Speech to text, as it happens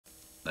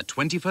the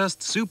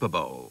 21st Super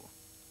Bowl.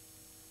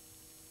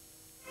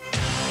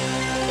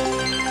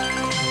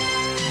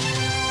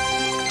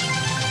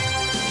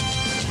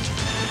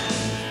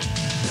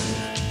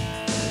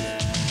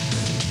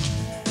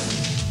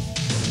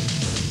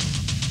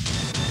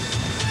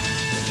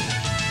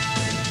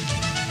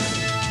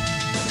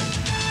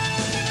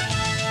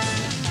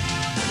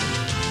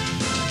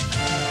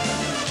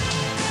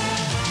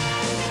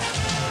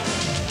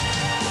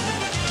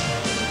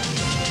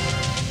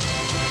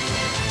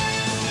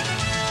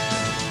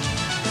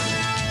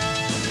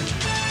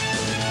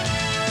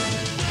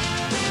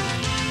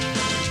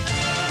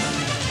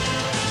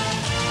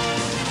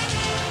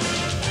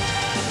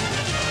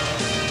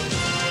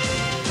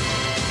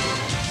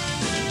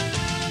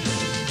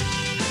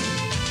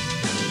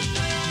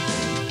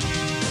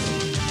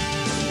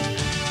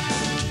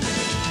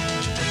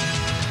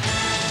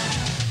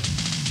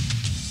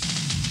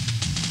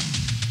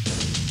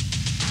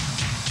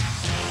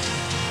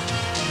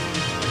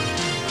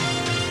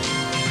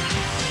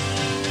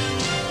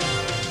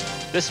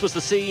 This was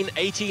the scene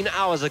 18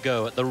 hours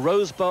ago at the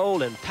Rose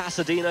Bowl in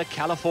Pasadena,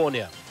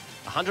 California.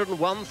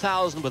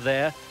 101,000 were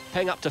there,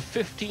 paying up to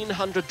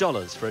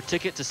 $1,500 for a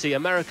ticket to see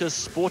America's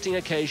sporting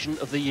occasion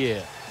of the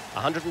year.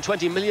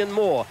 120 million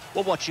more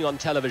were watching on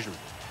television.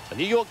 The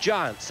New York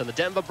Giants and the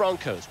Denver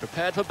Broncos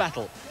prepared for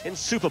battle in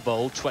Super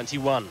Bowl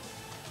 21.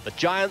 The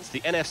Giants,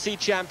 the NFC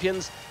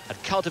champions,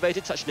 had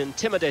cultivated such an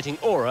intimidating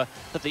aura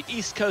that the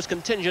East Coast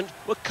contingent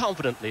were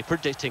confidently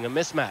predicting a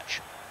mismatch.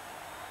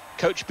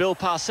 Coach Bill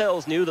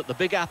Parcells knew that the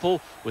Big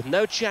Apple, with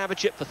no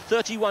championship for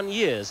 31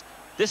 years,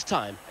 this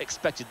time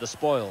expected the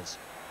spoils.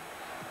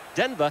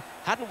 Denver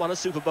hadn't won a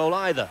Super Bowl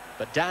either,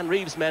 but Dan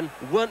Reeves' men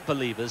weren't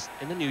believers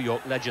in the New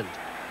York legend.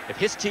 If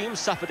his team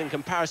suffered in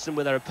comparison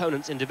with their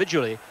opponents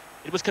individually,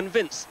 it was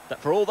convinced that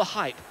for all the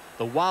hype,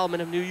 the Wild Men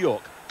of New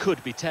York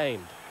could be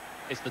tamed.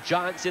 It's the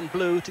Giants in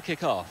blue to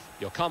kick off.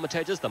 Your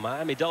commentators, the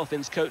Miami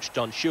Dolphins coach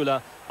Don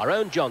Shula, our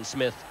own John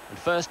Smith, and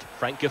first,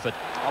 Frank Gifford.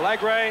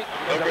 Allegre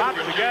is about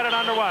to get it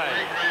underway.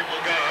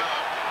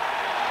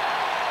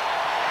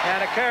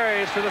 And it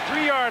carries to the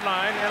 3-yard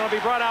line, and it'll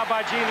be brought out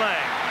by Gene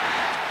Lang.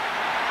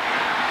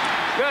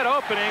 Good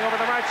opening over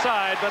the right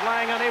side, but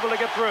Lang unable to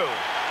get through.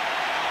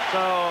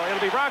 So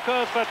it'll be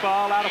Broncos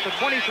football out at the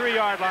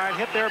 23-yard line,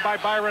 hit there by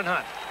Byron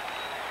Hunt.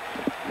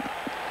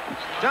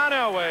 John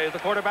Elway, the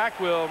quarterback,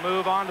 will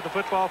move on to the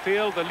football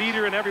field, the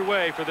leader in every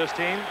way for this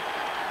team.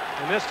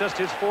 And this just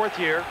his 4th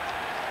year.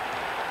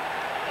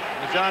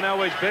 And John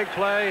Elway's big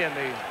play in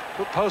the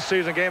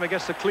postseason game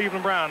against the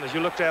Cleveland Browns, as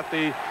you looked at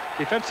the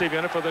defensive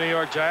unit for the New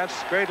York Giants.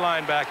 Great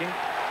linebacking.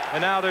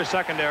 And now their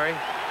secondary.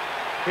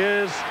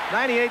 His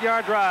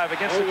 98-yard drive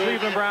against the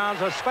Cleveland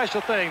Browns, a special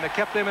thing that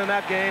kept them in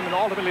that game and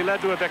ultimately led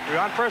to a victory.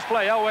 On first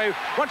play, Elway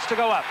wants to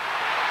go up.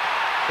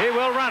 He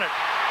will run it.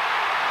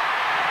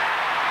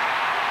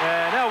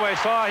 And Elway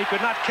saw he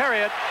could not carry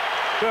it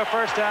to a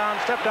first down,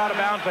 stepped out of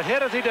bounds, but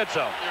hit as he did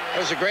so. It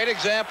was a great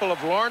example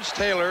of Lawrence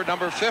Taylor,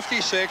 number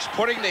 56,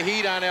 putting the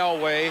heat on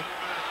Elway.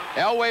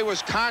 Elway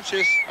was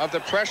conscious of the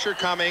pressure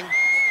coming,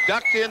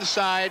 ducked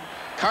inside.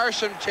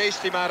 Carson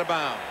chased him out of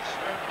bounds.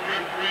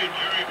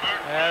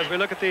 As we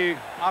look at the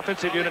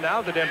offensive unit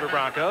now, the Denver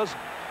Broncos.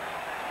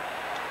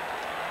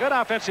 Good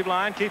offensive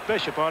line. Keith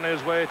Bishop on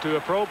his way to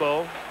a Pro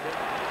Bowl.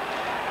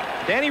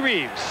 Danny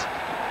Reeves.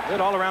 Good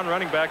all-around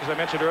running back, as I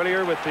mentioned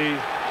earlier, with the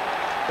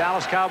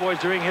Dallas Cowboys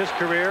during his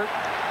career.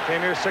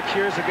 Came here 6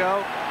 years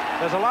ago.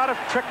 There's a lot of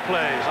trick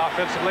plays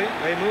offensively.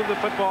 They move the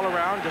football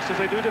around just as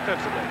they do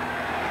defensively.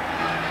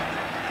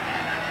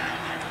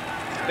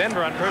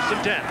 Denver on 1st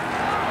and 10.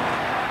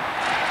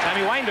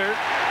 Sammy Winder.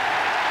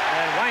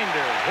 And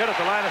Winder hit at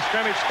the line of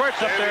scrimmage. Squirts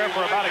up there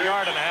for about 1.5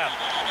 yards.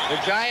 The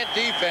Giant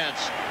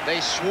defense, they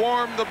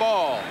swarm the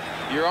ball.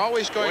 You're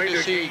always going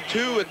to see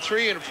 2 and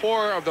 3 and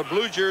 4 of the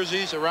blue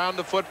jerseys around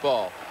the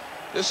football.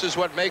 This is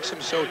what makes him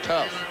so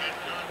tough.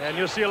 And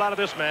you'll see a lot of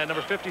this man,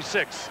 number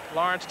 56,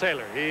 Lawrence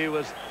Taylor. He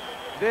was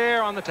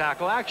there on the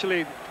tackle.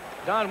 Actually,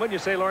 Don, wouldn't you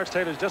say Lawrence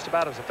Taylor is just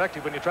about as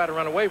effective when you try to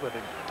run away with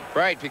him?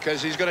 Right,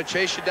 because he's going to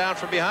chase you down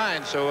from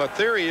behind. So a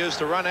theory is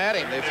to run at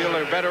him. They feel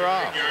they're better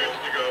off.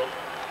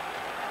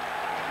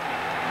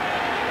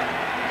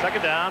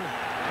 Second down.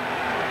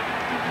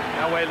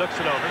 Elway looks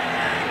it over.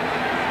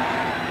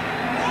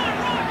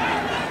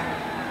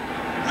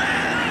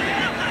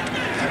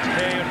 That's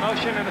K in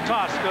motion, and the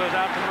toss goes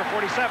out to number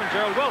 47,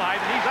 Gerald Wilhite,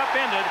 and he's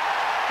upended.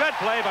 Good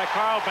play by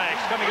Carl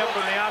Banks, coming up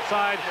from the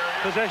outside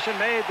position,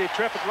 made the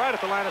trip right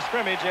at the line of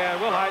scrimmage, and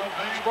Wilhite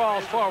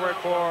sprawls forward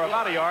for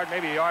about 1 yard,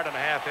 maybe 1.5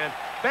 yards in.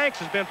 Banks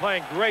has been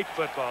playing great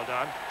football,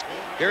 Don.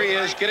 Here he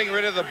is, getting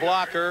rid of the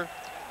blocker,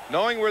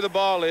 knowing where the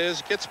ball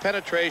is, gets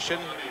penetration,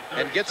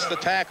 and gets the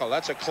tackle.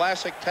 That's a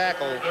classic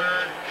tackle.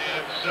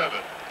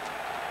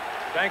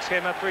 Banks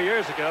came up 3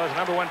 years ago as a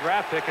 #1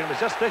 draft pick, and it was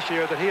just this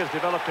year that he has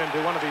developed into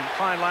one of the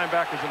fine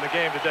linebackers in the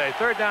game today.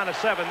 3rd down and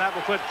 7. That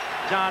will put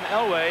John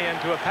Elway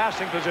into a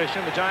passing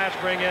position. The Giants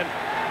bring in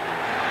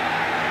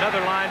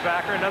another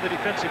linebacker, another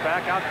defensive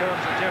back. Out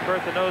comes Jim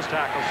Burt, the nose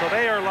tackle. So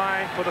they are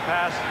lined for the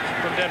pass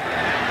from Denver.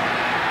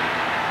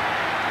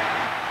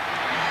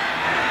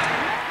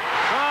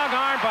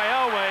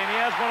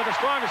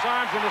 strongest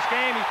arms in this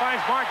game. He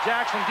finds Mark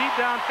Jackson deep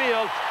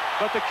downfield.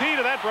 But the key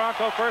to that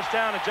Bronco first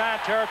down in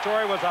Giant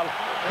territory was a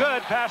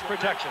good pass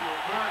protection.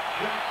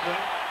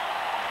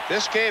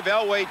 This gave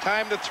Elway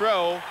time to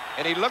throw,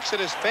 and he looks at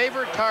his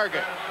favorite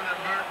target,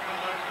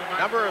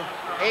 number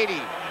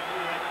 80,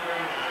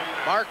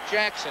 Mark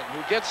Jackson,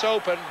 who gets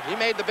open. He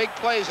made the big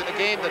plays in the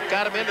game that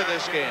got him into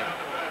this game.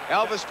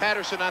 Elvis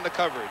Patterson on the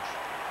coverage.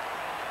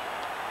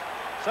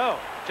 So,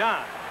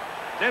 John,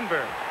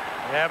 Denver,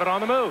 they have it on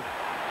the move.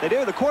 They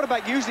do. The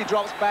quarterback usually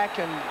drops back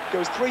and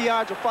goes 3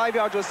 yards or 5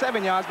 yards or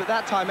 7 yards, but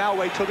that time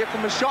Elway took it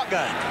from the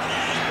shotgun.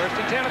 First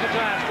and 10 at the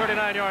Giants,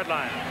 39-yard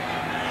line.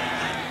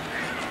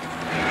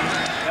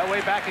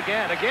 Elway back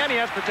again. Again, he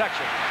has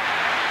protection.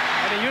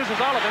 And he uses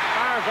all of it,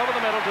 fires over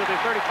the middle to the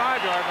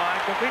 35-yard line,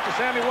 complete to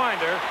Sammy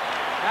Winder,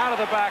 out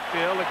of the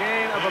backfield, a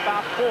gain of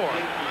about 4.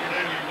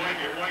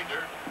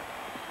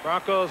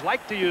 Broncos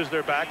like to use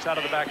their backs out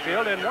of the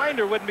backfield, and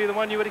Winder wouldn't be the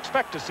one you would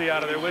expect to see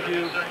out of there, would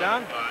you,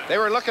 Don? They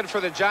were looking for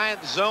the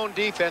Giant zone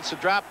defense to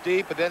drop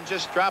deep and then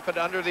just drop it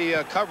under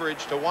the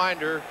coverage to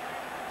Winder.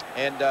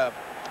 And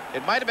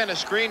it might have been a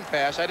screen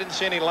pass. I didn't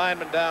see any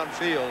linemen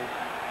downfield.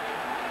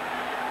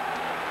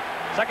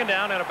 Second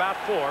down at about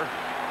 4.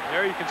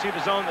 There you can see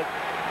the zone that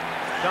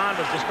Don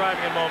was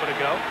describing a moment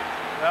ago.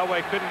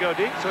 Elway couldn't go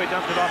deep, so he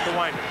dumped it off to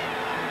Winder.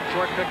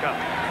 Short pickup.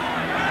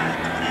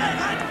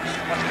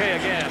 That's Kay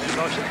again in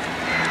motion.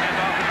 And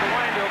off to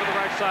Winder over the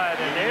right side.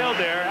 And nailed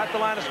there at the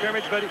line of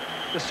scrimmage, but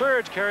the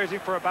surge carries him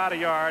for about a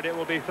yard. It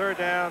will be third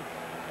down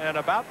and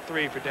about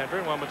 3 for Denver,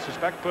 and one would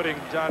suspect putting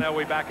John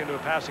Elway back into a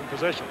passing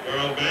position.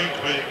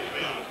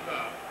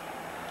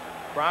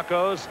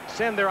 Broncos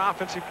send their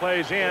offensive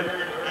plays in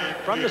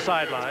from the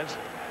sidelines,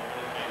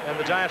 and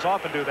the Giants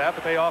often do that,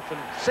 but they often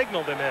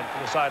signal them in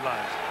from the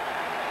sidelines.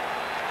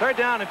 Third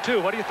down and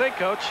 2. What do you think,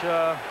 Coach?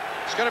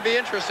 It's going to be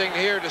interesting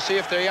here to see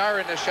if they are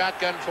in the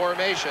shotgun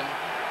formation.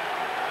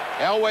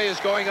 Elway is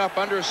going up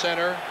under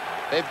center.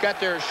 They've got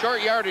their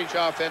short yardage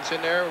offense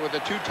in there with the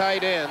 2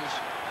 tight ends.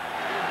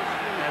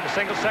 And the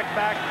single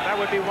setback, that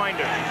would be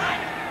Winder.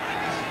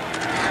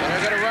 And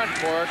they're going to run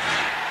for it.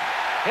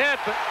 Hit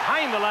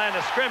behind the line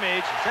of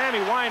scrimmage. Sammy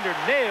Winder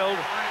nailed.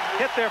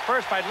 Hit there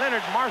first by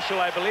Leonard Marshall,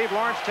 I believe.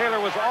 Lawrence Taylor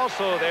was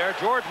also there.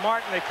 George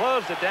Martin, they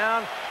closed it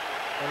down.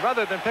 And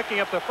rather than picking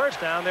up the first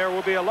down, there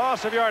will be a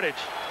loss of yardage.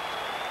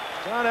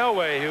 John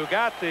Elway, who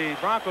got the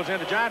Broncos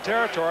into Giant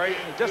territory,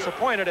 is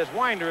disappointed as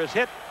Winder is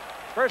hit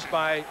first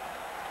by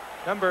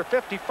number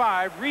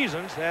 55,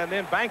 Reasons, and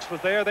then Banks was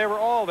there. They were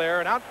all there,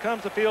 and out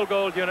comes the field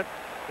goal unit.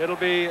 It'll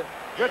be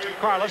Rich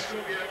Carlos.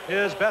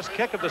 His best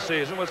kick of the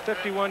season was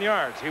 51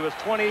 yards. He was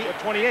 20 of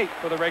 28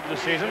 for the regular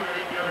season.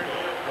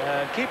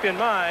 And keep in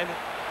mind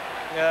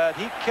that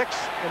he kicks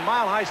in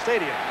Mile High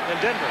Stadium in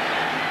Denver.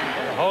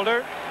 The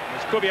holder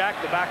is Kubiak,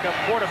 the backup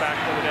quarterback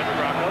for the Denver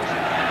Broncos.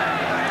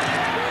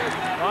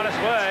 On its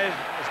way,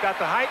 it's got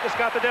the height, it's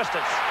got the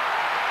distance,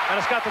 and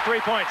it's got the 3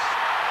 points.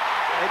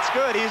 It's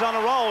good. He's on a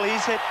roll.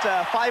 He's hit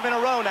 5 in a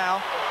row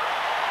now.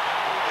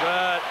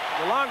 But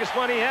the longest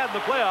one he had in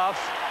the playoffs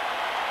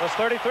was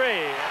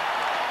 33.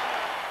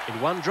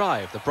 In one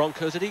drive, the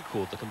Broncos had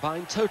equaled the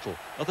combined total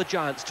of the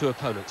Giants' 2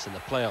 opponents in the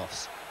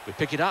playoffs. We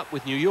pick it up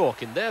with New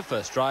York in their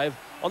first drive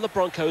on the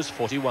Broncos'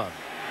 41.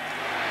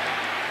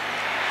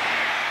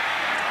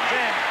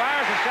 Then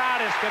fires a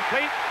shot, is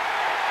complete.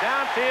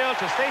 Downfield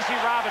to Stacy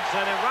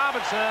Robinson, and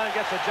Robinson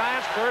gets the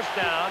Giants' first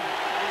down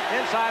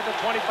inside the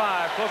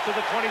 25, close to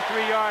the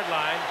 23-yard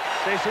line.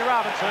 Stacy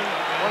Robinson,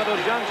 one of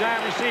those young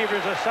Giant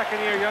receivers, a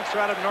second-year youngster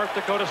out of North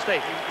Dakota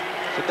State.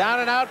 It's a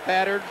down-and-out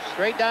pattern,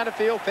 straight down the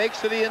field,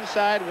 fakes to the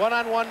inside,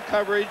 one-on-one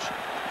coverage.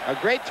 A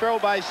great throw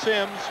by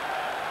Sims.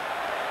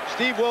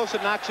 Steve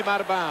Wilson knocks him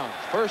out of bounds.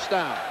 First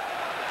down.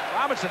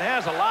 Robinson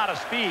has a lot of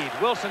speed.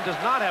 Wilson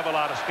does not have a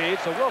lot of speed,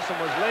 so Wilson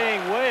was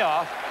laying way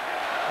off,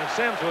 and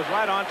Sims was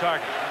right on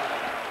target.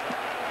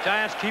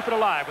 Giants keep it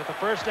alive with the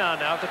first down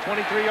now at the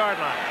 23-yard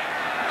line.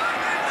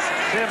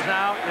 Sims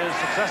now is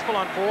successful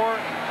on 4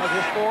 of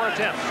his 4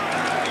 attempts.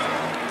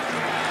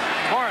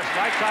 Morris,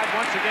 right side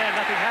once again,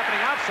 nothing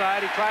happening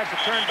outside. He tries to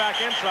turn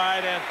back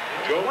inside, and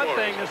one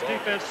thing this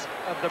defense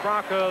of the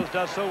Broncos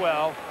does so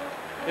well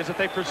is that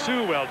they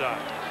pursue well done.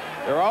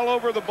 They're all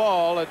over the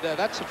ball, and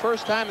that's the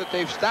first time that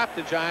they've stopped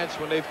the Giants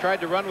when they've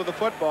tried to run with the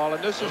football,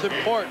 and this is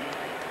important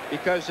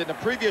because in the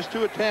previous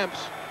 2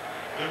 attempts,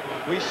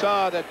 we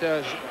saw that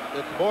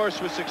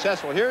Morris was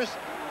successful. Here's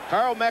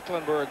Carl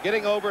Mecklenburg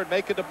getting over and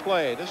making the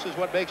play. This is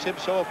what makes him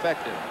so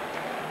effective.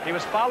 He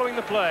was following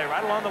the play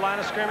right along the line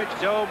of scrimmage.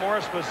 Joe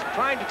Morris was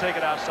trying to take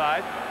it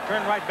outside,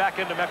 turned right back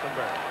into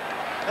Mecklenburg.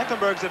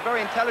 Mecklenburg's a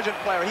very intelligent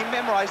player. He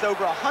memorized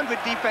over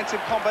 100 defensive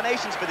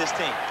combinations for this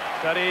team.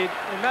 Studied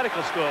in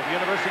medical school at the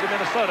University of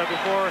Minnesota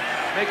before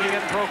making it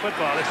in pro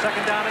football. It's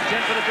second down and 10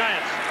 for the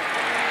Giants.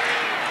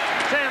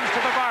 Sims to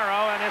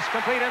Bavaro, and it's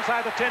complete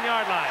inside the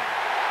 10-yard line.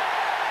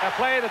 A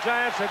play the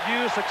Giants have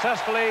used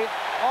successfully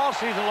all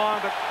season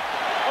long, but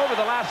over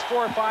the last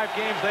 4 or 5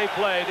 games they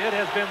played, it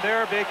has been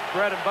their big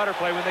bread and butter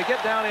play when they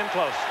get down in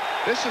close.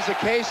 This is a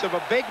case of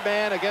a big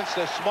man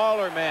against a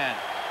smaller man.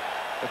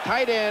 The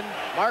tight end,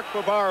 Mark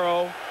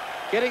Bavaro,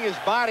 getting his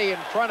body in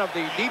front of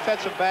the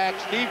defensive back,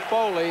 Steve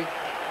Foley,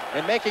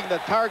 and making the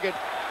target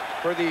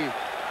for the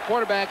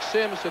quarterback,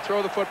 Sims, to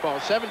throw the football.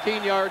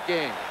 17-yard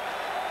gain.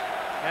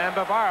 And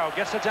Bavaro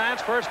gets the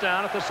Giants first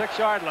down at the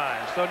 6-yard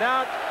line. So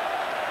now,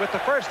 with the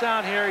first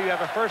down here, you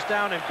have a first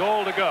down and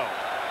goal to go,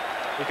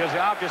 because you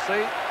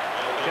obviously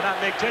cannot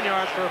make 10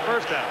 yards for a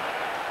first down.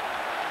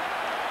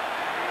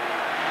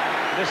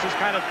 This is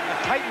kind of a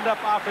tightened up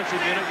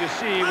offensive unit you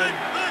see when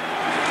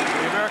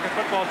the American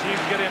football teams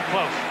get in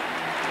close.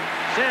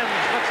 Sims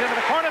looks into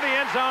the corner of the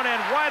end zone, and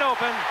wide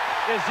open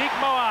is Zeke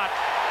Moat.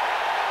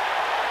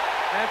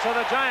 And so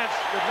the Giants,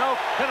 with no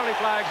penalty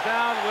flags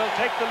down, will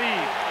take the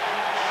lead.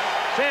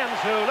 Sims,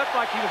 who looked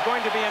like he was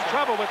going to be in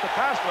trouble with the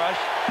pass rush,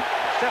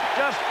 stepped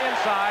just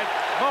inside.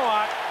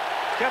 Moat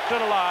kept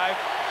it alive.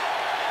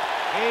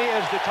 He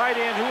is the tight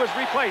end who was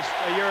replaced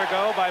a year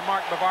ago by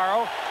Mark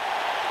Bavaro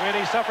when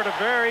he suffered a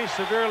very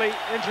severely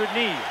injured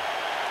knee.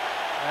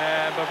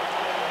 And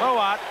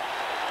Moat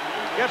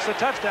gets the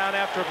touchdown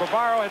after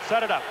Bavaro had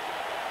set it up.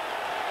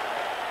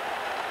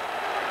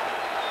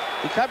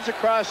 He comes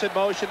across in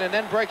motion and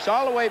then breaks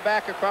all the way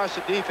back across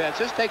the defense.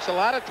 This takes a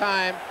lot of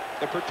time.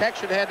 The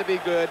protection had to be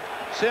good.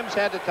 Sims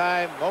had the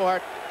time.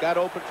 Mohart got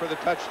open for the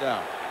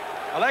touchdown.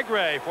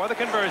 Allegre for the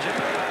conversion.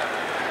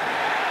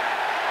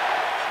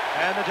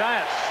 And the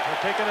Giants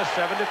have taken a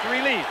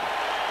 7-3 lead.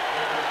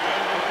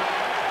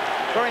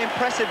 Very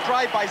impressive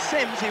drive by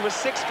Sims. He was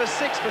 6 for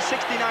 6 for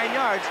 69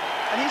 yards.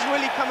 And he's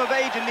really come of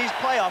age in these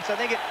playoffs. I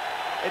think it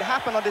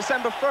happened on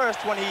December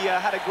 1st when he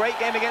had a great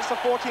game against the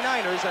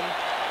 49ers. And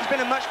he's been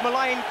a much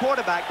maligned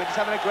quarterback, but he's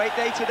having a great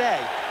day today.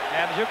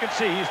 And as you can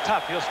see, he's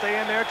tough. He'll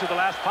stay in there to the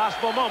last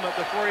possible moment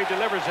before he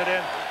delivers it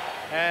in.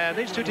 And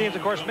these two teams,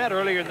 of course, met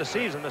earlier in the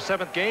season, the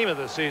 7th game of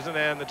the season,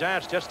 and the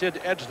Giants just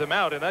did edge them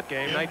out in that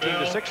game,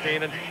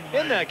 19-16. And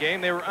in that game,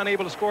 they were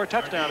unable to score a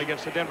touchdown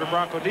against the Denver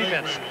Bronco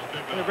defense.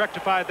 And they've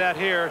rectified that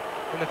here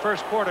in the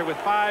first quarter with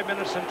 5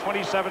 minutes and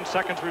 27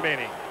 seconds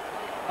remaining.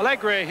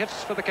 Allegre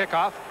hits for the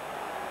kickoff.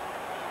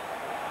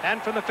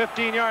 And from the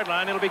 15-yard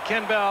line, it'll be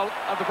Ken Bell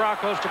of the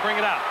Broncos to bring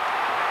it out.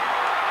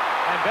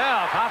 And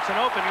Bell pops an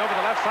opening over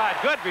the left side.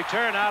 Good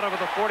return out over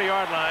the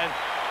 40-yard line,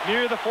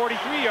 near the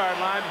 43-yard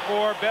line,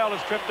 before Bell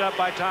is tripped up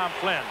by Tom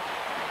Flynn.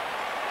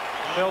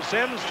 Phil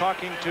Sims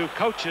talking to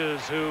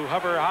coaches who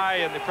hover high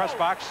in the press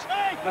box,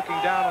 looking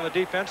down on the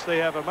defense. They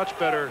have a much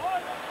better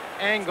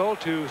angle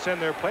to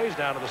send their plays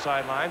down to the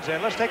sidelines.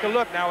 And let's take a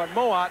look now at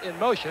Moat in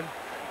motion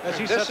as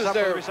he sets up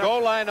their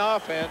goal line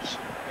offense,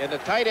 and the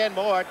tight end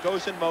Moat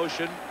goes in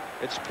motion.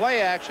 It's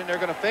play action. They're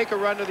going to fake a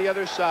run to the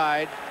other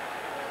side.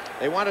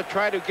 They want to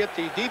try to get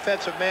the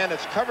defensive man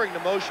that's covering the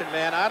motion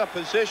man out of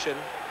position.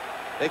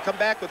 They come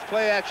back with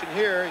play action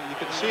here. You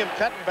can see him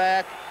cutting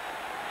back.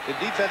 The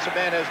defensive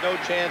man has no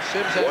chance.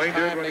 Sims has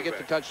time, and they get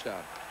the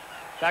touchdown.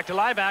 Back to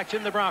live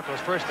action, the Broncos.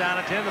 First down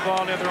and 10, the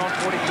ball near their own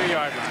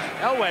 43-yard line.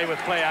 Elway with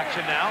play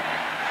action now.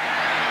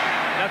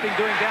 Nothing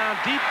doing down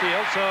deep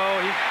field, so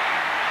he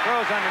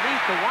throws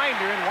underneath the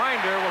Winder, and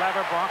Winder will have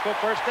a Bronco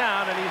first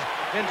down, and he's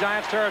in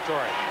Giants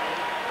territory.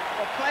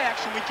 Well, play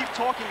action, we keep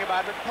talking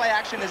about it. Play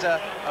action is a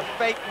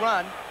fake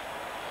run.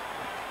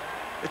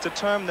 It's a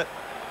term that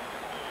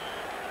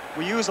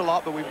we use a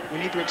lot, but we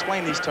need to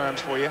explain these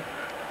terms for you.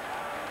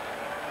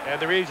 And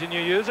the reason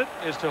you use it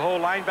is to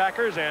hold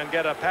linebackers and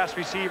get a pass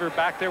receiver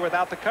back there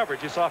without the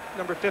coverage. You saw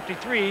number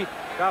 53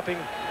 dropping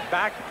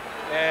back,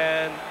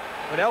 and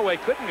when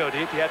Elway couldn't go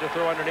deep, he had to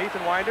throw underneath,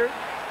 and Winder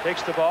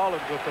takes the ball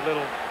and with a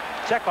little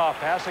checkoff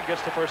pass and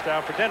gets the first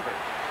down for Denver.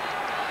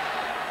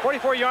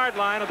 44-yard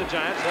line of the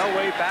Giants.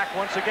 Elway back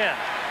once again.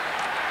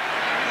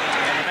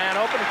 And the man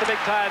open is the big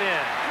tight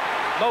end,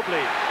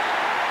 Mobley,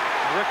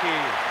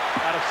 rookie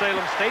out of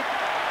Salem State,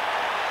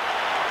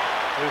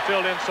 who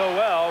filled in so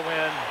well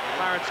when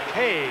Clarence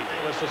Cade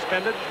was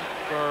suspended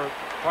for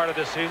part of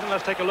this season.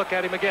 Let's take a look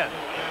at him again.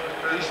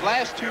 These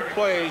last two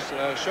plays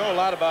show a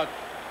lot about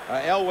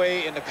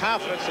Elway and the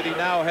confidence that he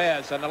now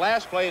has. On the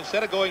last play,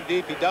 instead of going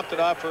deep, he dumped it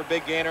off for a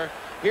big gainer.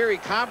 Here he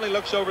calmly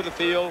looks over the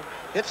field,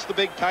 hits the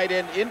big tight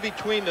end in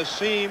between the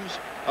seams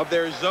of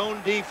their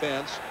zone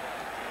defense.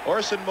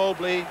 Orson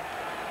Mobley,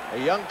 a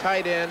young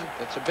tight end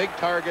that's a big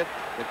target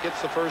that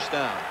gets the first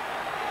down.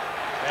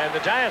 And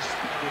the Giants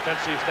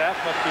defensive staff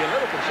must be a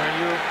little concerned.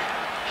 You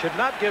should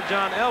not give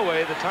John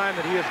Elway the time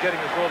that he is getting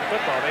to throw the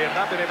football. They have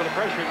not been able to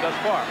pressure him thus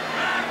far.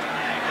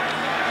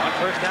 On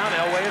first down,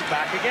 Elway is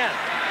back again.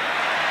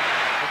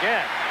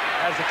 Again,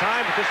 has the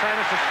time, but this time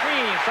it's a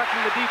screen,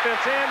 sucking the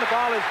defense in. The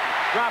ball is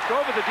dropped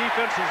over the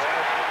defense's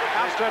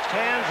outstretched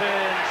hands,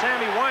 and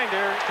Sammy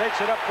Winder takes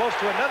it up close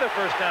to another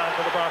first down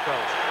for the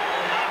Broncos.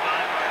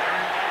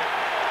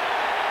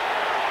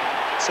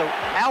 So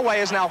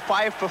Elway is now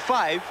 5 for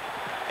 5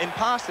 in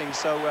passing,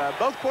 so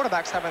both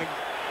quarterbacks having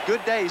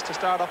good days to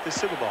start off this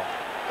Super Bowl.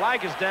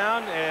 Flag is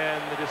down,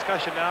 and the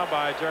discussion now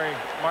by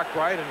Mark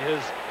Wright and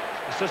his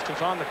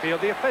assistants on the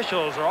field. The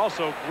officials are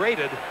also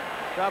graded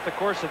throughout the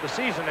course of the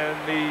season, and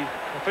the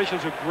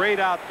officials who grade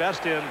out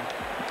best in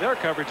their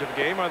coverage of the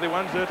game are the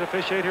ones that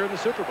officiate here in the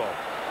Super Bowl.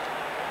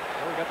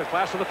 Well, we got the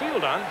class of the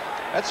field on.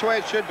 That's the way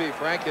it should be,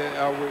 Frank.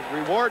 A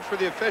reward for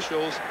the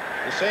officials,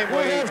 the same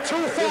way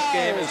this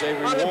game is a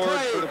reward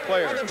for the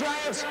players. The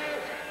Giants,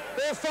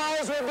 their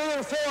fouls will be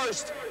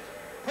enforced.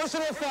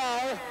 Personal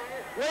foul,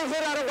 late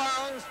hit out of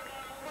bounds.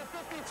 Number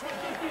 52,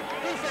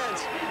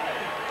 defense.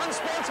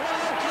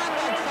 Unsportsmanlike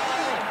conduct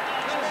foul.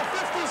 Number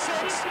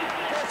 56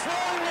 for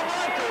throwing the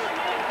marker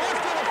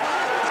after the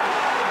foul is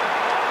called.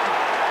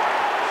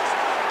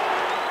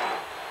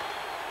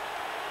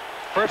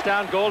 First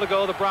down, goal to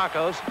go, the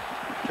Broncos.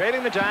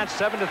 Trailing the Giants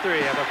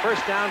 7-3. Have a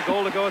first down,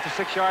 goal to go at the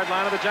 6-yard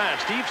line of the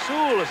Giants. Steve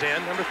Sewell is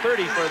in, number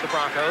 30 for the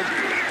Broncos.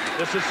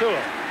 This is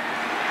Sewell.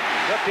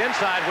 Looked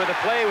inside where the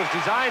play was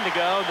designed to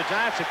go. The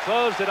Giants had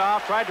closed it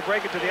off, tried to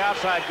break it to the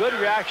outside. Good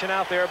reaction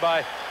out there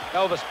by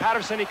Elvis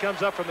Patterson. He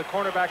comes up from the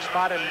cornerback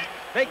spot and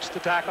makes the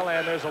tackle,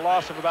 and there's a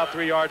loss of about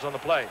 3 yards on the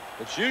play.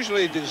 It's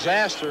usually a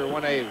disaster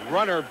when a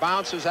runner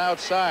bounces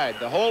outside.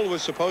 The hole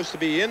was supposed to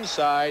be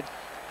inside.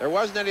 There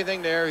wasn't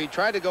anything there. He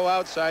tried to go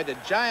outside. The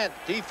Giant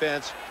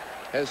defense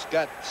has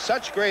got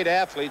such great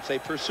athletes. They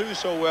pursue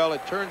so well,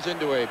 it turns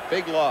into a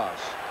big loss.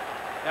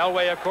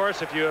 Elway, of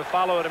course, if you have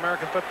followed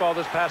American football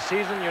this past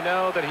season, you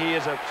know that he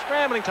is a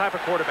scrambling type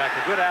of quarterback,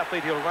 a good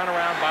athlete. He'll run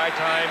around, buy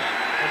time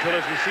until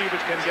his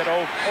receivers can get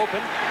open.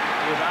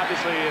 He was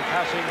obviously in a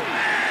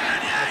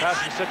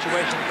passing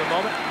situation at the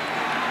moment.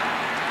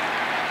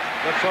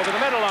 Looks over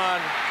the middle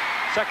on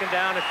second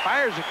down. It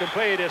fires a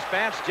complete. It's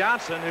Vance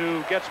Johnson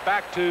who gets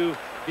back to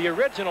the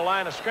original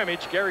line of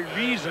scrimmage. Gary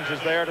Reasons is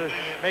there to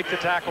make the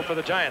tackle for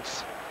the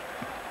Giants.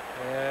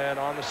 And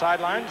on the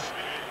sidelines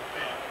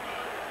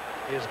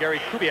is Gary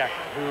Kubiak,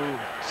 who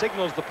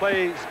signals the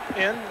plays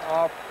in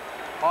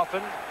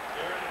often,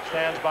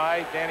 stands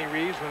by Danny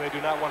Reeves when they do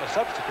not want to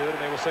substitute, and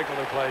they will signal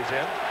their plays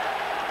in.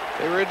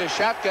 They were in the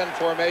shotgun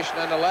formation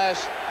on the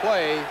last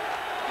play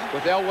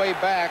with Elway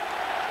back.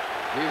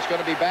 He's going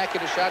to be back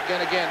in the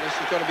shotgun again. This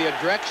is going to be a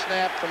direct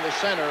snap from the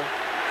center,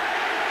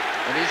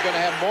 and he's going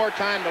to have more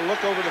time to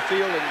look over the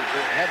field and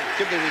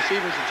give the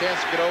receivers a chance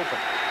to get open.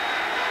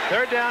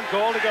 Third down,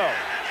 goal to go.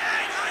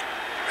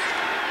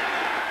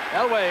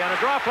 Elway on a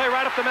draw play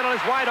right up the middle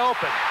is wide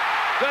open.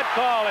 Good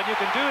call, and you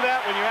can do that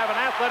when you have an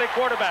athletic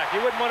quarterback.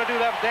 You wouldn't want to do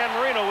that with Dan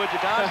Marino, would you,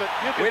 Don? But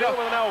you can do it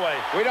with an Elway.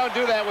 We don't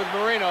do that with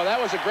Marino. That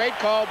was a great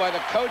call by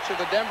the coach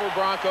of the Denver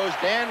Broncos,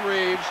 Dan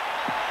Reeves.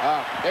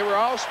 They were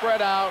all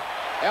spread out.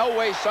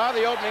 Elway saw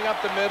the opening up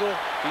the middle.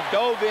 He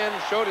dove in,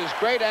 showed his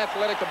great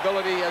athletic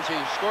ability as he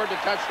scored the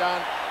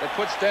touchdown that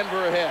puts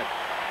Denver ahead.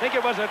 I think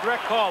it was a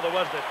direct call, though,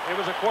 wasn't it? It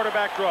was a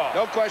quarterback draw.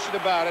 No question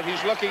about it.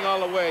 He's looking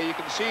all the way. You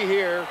can see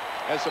here,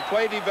 as the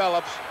play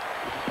develops,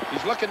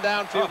 he's looking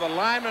downfield. The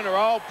linemen are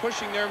all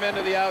pushing their men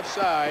to the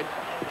outside.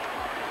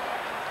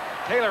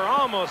 Taylor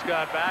almost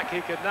got back.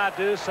 He could not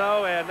do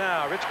so, and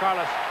now Rich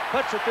Carlos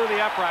puts it through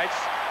the uprights,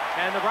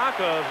 and the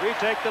Broncos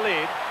retake the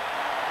lead.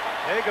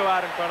 They go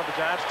out in front of the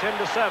Giants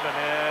 10-7,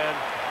 and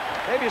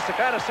maybe it's the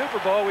kind of Super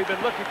Bowl we've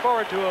been looking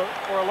forward to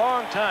for a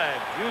long time.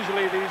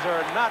 Usually these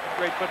are not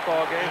great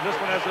football games. This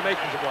one has the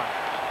makings of one.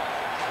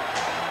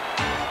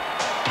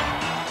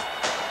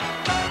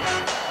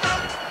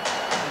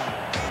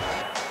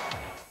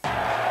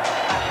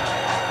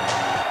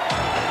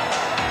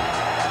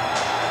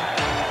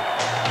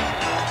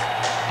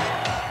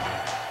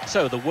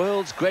 So the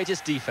world's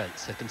greatest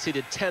defense had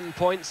conceded 10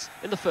 points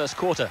in the first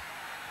quarter.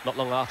 Not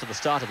long after the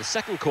start of the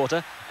second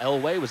quarter,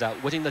 Elway was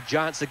outwitting the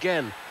Giants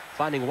again,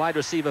 finding wide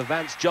receiver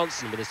Vance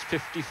Johnson with his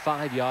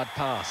 55-yard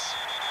pass.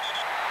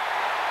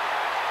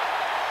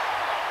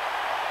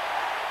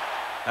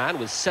 And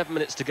with 7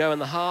 minutes to go in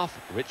the half,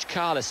 Rich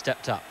Carlis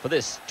stepped up for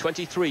this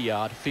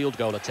 23-yard field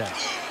goal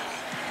attempt.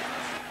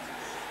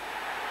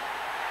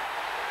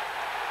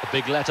 A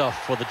big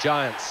let-off for the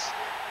Giants.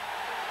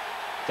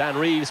 Dan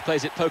Reeves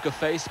plays it poker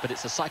face, but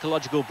it's a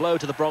psychological blow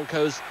to the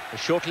Broncos, and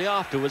shortly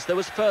afterwards there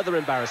was further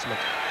embarrassment.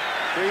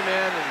 3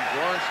 men and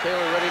Lawrence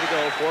Taylor ready to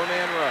go.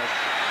 4-man rush.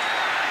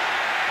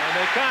 And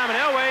they come, and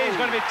Elway is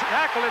going to be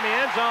tackled in the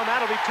end zone.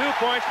 That'll be 2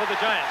 points for the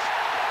Giants.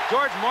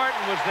 George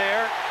Martin was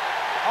there.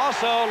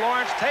 Also,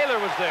 Lawrence Taylor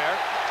was there.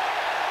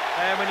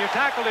 And when you're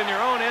tackled in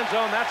your own end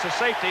zone, that's a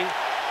safety.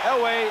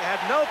 Elway had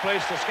no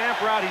place to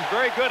scamper out. He's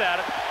very good at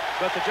it.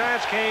 But the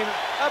Giants came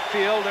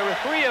upfield. There were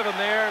 3 of them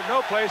there.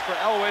 No place for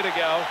Elway to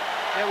go.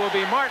 It will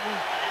be Martin,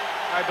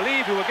 I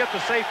believe, who will get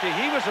the safety.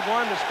 He was the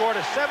one that scored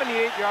a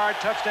 78-yard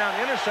touchdown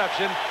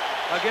interception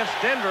against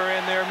Denver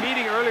in their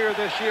meeting earlier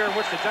this year, in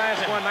which the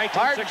Giants won 19-16.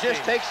 Martin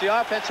just takes the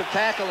offensive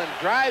tackle and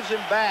drives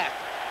him back.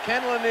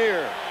 Ken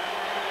Lanier.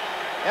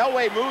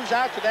 Elway moves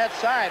out to that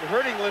side,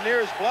 hurting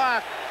Lanier's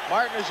block.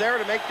 Martin is there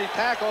to make the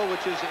tackle,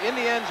 which is in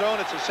the end zone.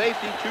 It's a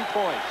safety, 2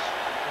 points.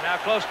 And how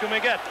close can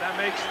we get? That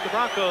makes the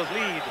Broncos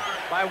lead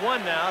by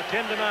 1 now,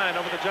 10-9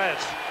 over the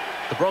Giants.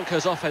 The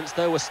Broncos offense,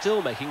 though, was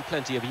still making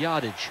plenty of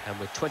yardage, and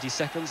with 20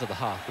 seconds of the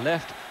half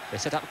left, they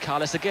set up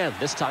Carlis again,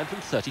 this time from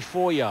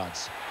 34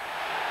 yards.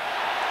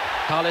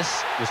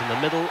 Carlis was in the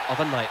middle of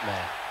a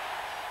nightmare.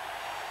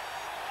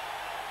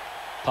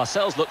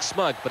 Parcells looked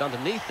smug, but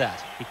underneath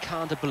that, he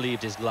can't have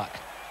believed his luck.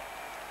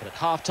 But at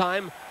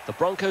half-time, the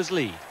Broncos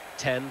lead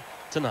 10-9.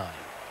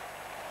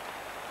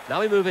 Now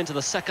we move into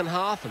the second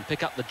half and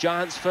pick up the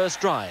Giants' first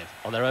drive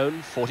on their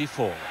own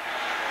 44.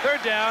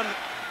 Third down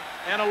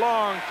and a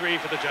long 3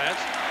 for the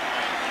Giants.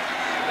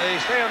 They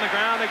stay on the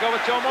ground. They go with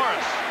Joe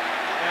Morris.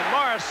 And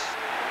Morris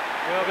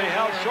will be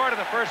held short of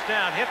the first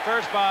down. Hit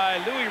first by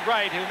Louis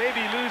Wright, who may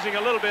be losing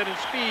a little bit in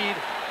speed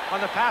on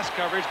the pass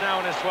coverage now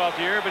in his 12th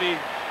year, but he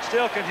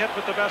still can hit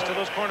with the best of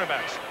those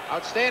cornerbacks.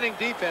 Outstanding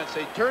defense.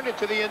 They turned it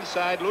to the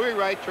inside. Louis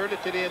Wright turned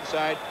it to the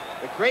inside.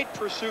 A great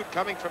pursuit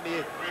coming from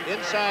the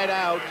inside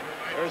out.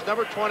 There's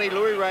number 20,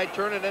 Louis Wright,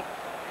 turning it.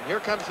 And here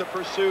comes the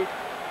pursuit.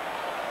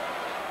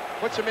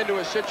 Puts him into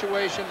a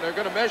situation. They're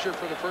going to measure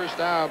for the first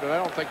down, but I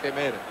don't think they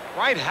made it.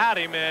 Wright had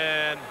him,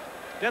 and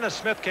Dennis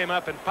Smith came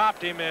up and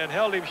popped him and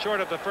held him short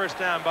of the first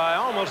down by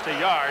almost a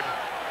yard.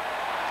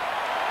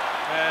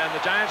 And the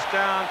Giants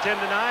down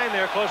 10-9.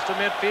 They're close to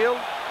midfield.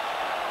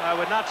 I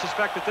would not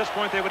suspect at this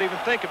point they would even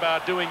think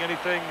about doing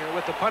anything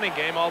with the punting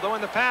game, although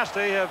in the past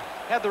they have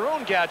had their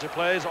own gadget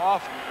plays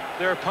off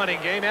their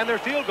punting game and their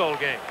field goal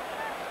game.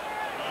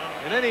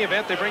 In any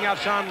event, they bring out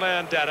Sean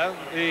Landetta,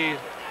 the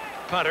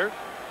punter.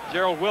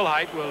 Gerald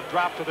Wilhite will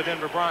drop for the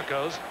Denver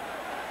Broncos.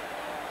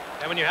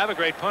 And when you have a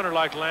great punter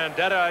like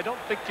Landetta, I don't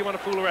think you want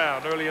to fool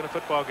around early in a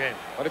football game.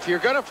 But if you're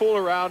going to fool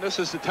around, this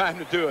is the time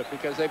to do it,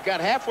 because they've got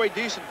halfway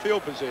decent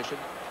field position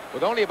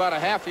with only about a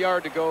half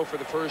yard to go for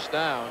the first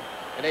down.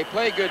 And they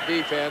play good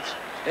defense.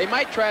 They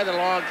might try the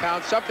long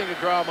count, something to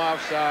draw them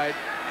offside.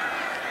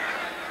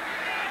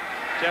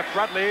 Jeff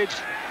Rutledge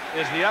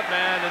is the up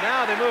man, and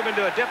now they move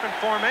into a different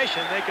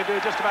formation. They could do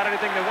just about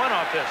anything they want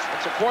off this.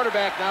 It's a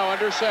quarterback now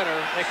under center.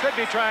 They could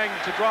be trying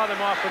to draw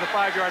them off with a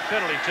 5-yard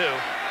penalty, too.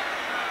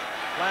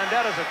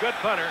 Landetta's a good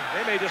punter.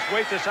 They may just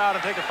wait this out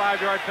and take a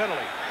 5-yard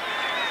penalty,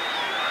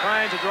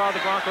 trying to draw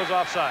the Broncos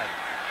offside.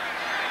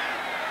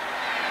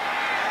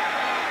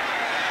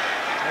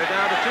 They're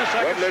down to 2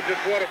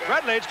 seconds.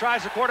 Rutledge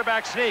tries the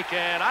quarterback sneak,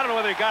 and I don't know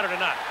whether he got it or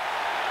not.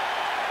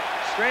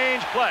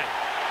 Strange play.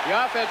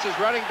 The offense is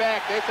running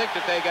back. They think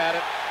that they got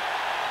it.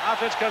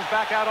 Offense comes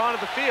back out onto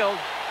the field.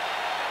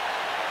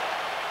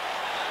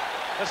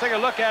 Let's take a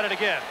look at it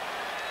again.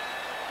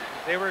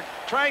 They were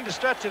trying to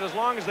stretch it as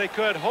long as they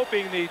could,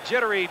 hoping the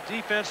jittery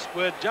defense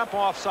would jump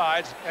off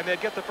sides and they'd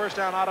get the first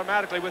down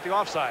automatically with the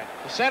offside.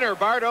 The center,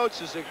 Bart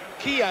Oates, is the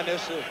key on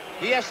this.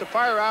 He has to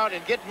fire out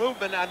and get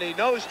movement on the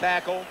nose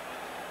tackle.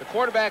 The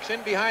quarterback's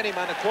in behind him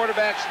on the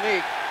quarterback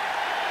sneak.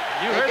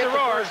 You heard the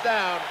roar. First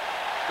down.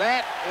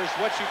 That is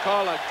what you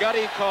call a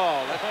gutty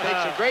call. That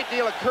takes a great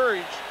deal of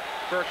courage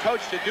for a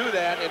coach to do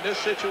that in this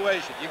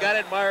situation. You got to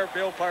admire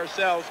Bill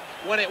Parcells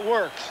when it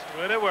works.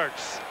 When it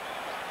works.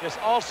 It's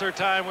ulcer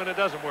time when it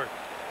doesn't work.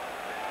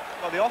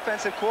 Well, the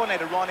offensive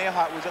coordinator, Ron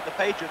Earhart, was at the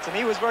Patriots, and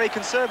he was very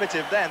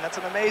conservative then. That's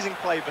an amazing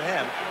play for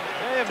him.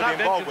 They have not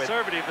been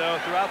conservative, though,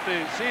 throughout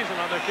the season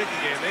on their kicking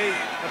game. They,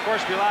 of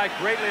course, rely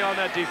greatly on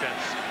that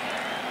defense.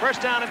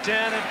 First down and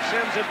 10, and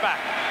Sims is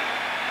back.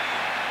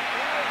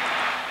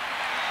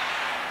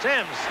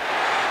 Sims,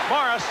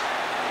 Morris,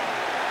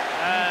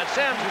 and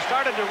Sims, who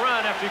started to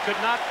run after he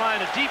could not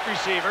find a deep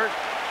receiver,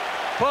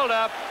 pulled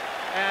up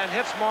and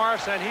hits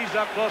Morris, and he's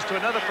up close to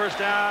another first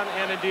down,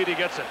 and indeed he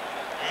gets it.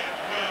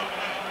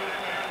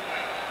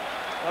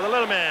 Well, the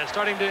little man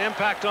starting to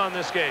impact on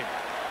this game.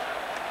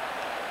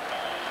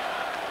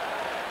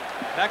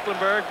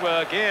 Mecklenburg will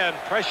again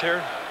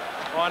pressure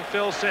on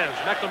Phil Sims.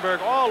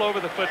 Mecklenburg all over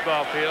the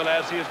football field,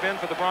 as he has been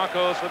for the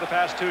Broncos for the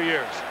past 2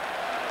 years.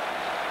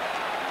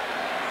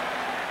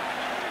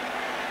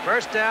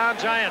 First down,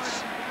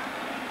 Giants.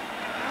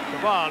 The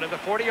ball at the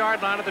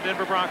 40-yard line of the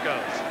Denver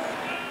Broncos.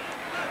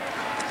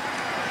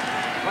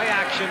 Play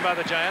action by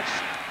the Giants.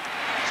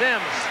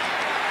 Sims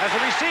has a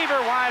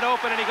receiver wide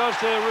open, and he goes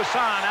to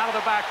Roussan out of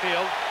the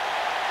backfield.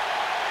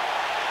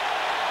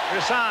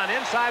 Roussan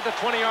inside the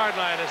 20-yard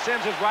line, and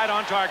Sims is right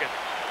on target.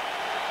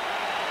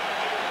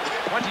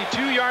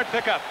 22-yard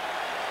pickup.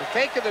 The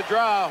fake of the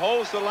draw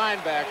holds the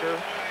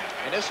linebacker,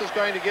 and this is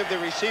going to give the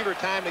receiver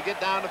time to get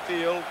down the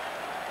field.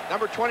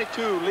 Number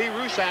 22, Lee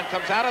Roussan,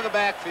 comes out of the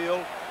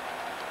backfield.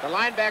 The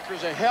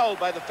linebackers are held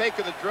by the fake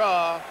of the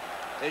draw.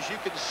 As you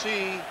can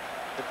see,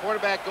 the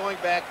quarterback going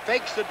back,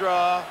 fakes the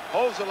draw,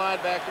 holds the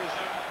linebackers,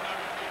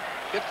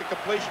 gets the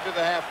completion to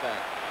the halfback.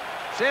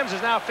 Sims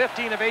is now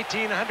 15 of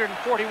 18,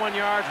 141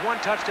 yards, 1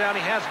 touchdown.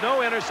 He has no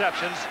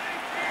interceptions.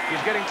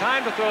 He's getting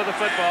time to throw the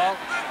football.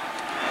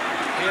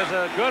 He has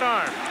a good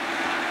arm.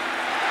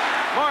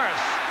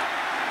 Morris.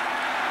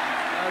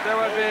 There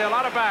would be a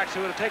lot of backs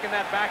who would have taken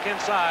that back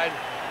inside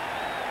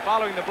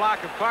following the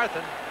block of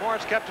Carthen.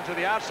 Morris kept it to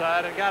the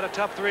outside and got a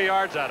tough 3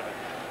 yards out of it.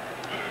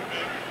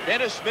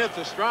 Dennis Smith,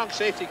 the strong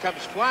safety,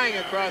 comes flying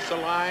across the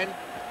line.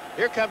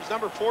 Here comes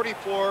number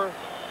 44.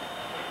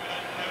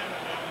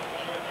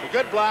 A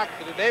good block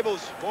that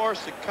enables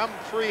Morris to come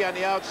free on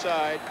the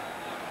outside.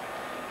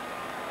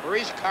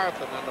 Maurice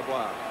Carthen on the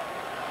block.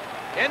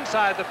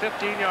 Inside the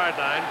 15-yard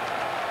line.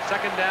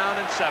 Second down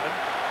and 7.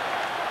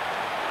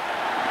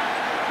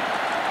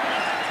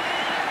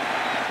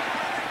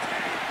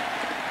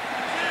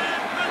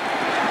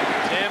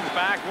 Sims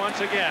back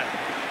once again.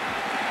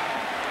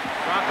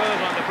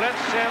 Broncos on the blitz.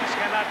 Sims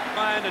cannot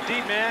find a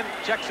deep man.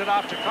 Checks it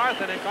off to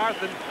Carthen, and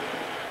Carthen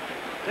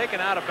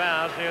taken out of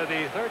bounds near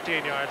the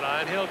 13-yard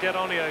line. He'll get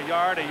only a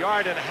yard and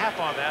a half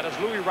on that as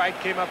Louis Wright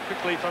came up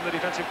quickly from the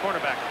defensive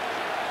cornerback.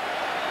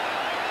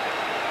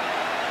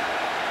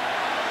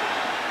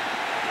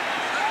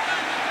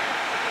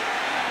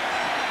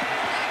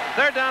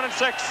 Third down and 6.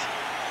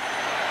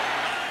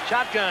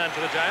 Shotgun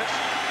for the Giants.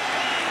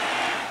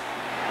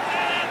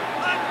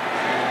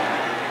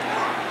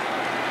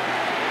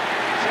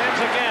 Sims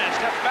again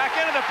steps back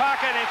into the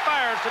pocket. He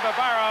fires to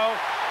Bavaro.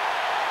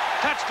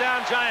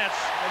 Touchdown Giants.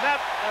 And that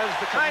is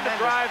the kind of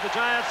drive the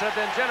Giants have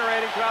been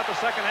generating throughout the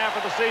second half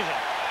of the season.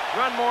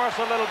 Run Morris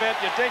a little bit.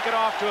 You dink it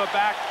off to a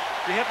back.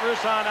 You hit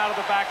Roussan out of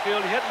the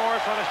backfield. You hit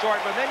Morris on a short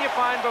one. Then you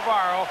find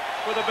Bavaro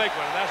with a big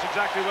one. And that's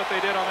exactly what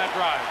they did on that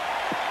drive.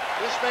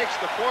 This makes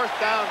the fourth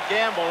down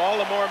gamble all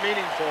the more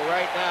meaningful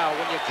right now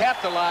when you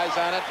capitalize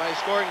on it by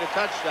scoring the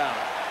touchdown.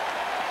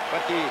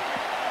 But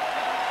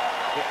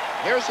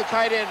here's the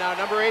tight end now,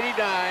 number 89.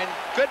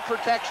 Good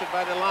protection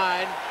by the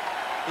line.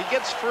 He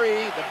gets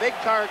free, the big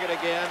target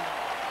again.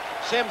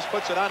 Sims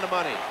puts it on the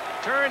money.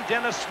 Turn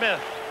Dennis Smith,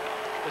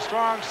 the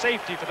strong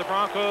safety for the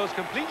Broncos,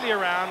 completely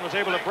around, was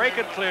able to break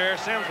it clear.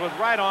 Sims was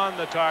right on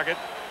the target.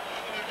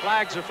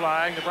 Flags are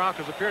flying. The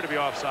Broncos appear to be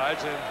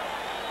offsides, and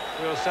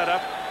we'll set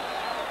up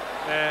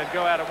and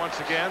go at it once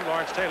again.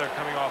 Lawrence Taylor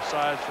coming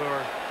offsides for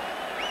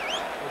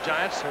the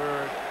Giants,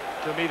 or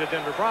to meet a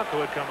Denver Bronco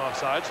had come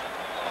offsides.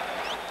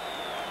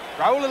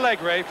 Raul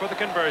Allegre for the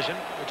conversion.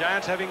 The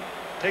Giants having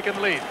taken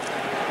the lead.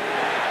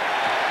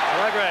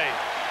 Allegre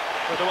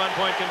for the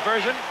one-point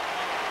conversion.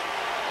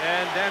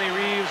 And Danny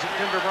Reeves and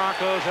Denver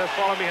Broncos have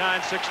fallen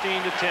behind 16-10.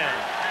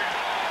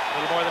 A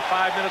little more than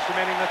 5 minutes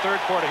remaining in the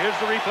third quarter. Here's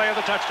the replay of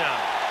the touchdown.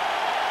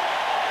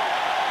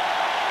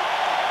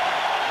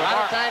 A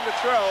lot of time to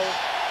throw.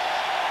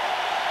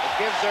 It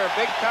gives their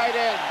big tight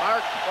end,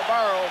 Mark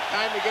Bavaro,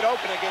 time to get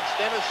open against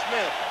Dennis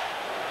Smith.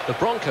 The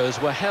Broncos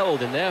were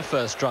held in their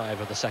first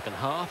drive of the second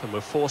half and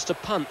were forced to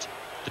punt.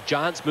 The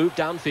Giants moved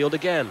downfield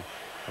again.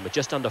 And with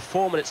just under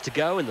 4 minutes to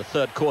go in the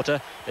third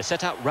quarter, they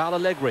set out Raul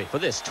Allegre for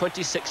this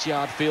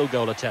 26-yard field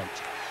goal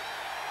attempt.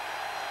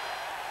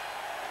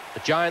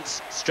 The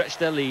Giants stretched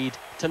their lead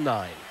to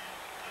 9.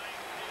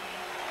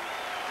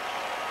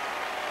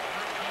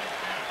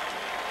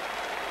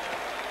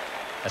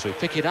 As we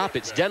pick it up,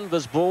 it's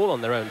Denver's ball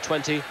on their own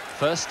 20,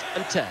 1st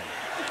and 10.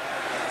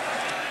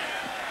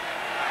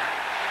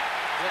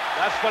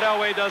 That's what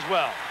Elway does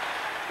well.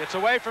 Gets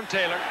away from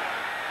Taylor,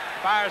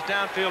 fires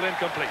downfield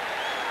incomplete.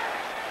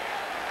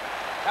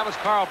 That was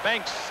Carl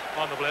Banks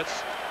on the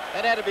blitz.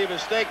 That had to be a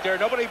mistake there.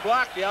 Nobody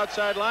blocked the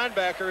outside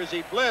linebacker as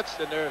he blitzed,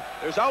 and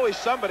there's always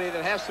somebody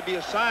that has to be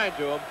assigned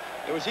to him.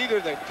 It was either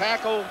the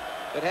tackle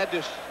that had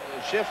to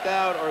shift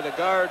out or the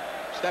guard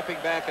stepping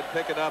back and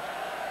picking up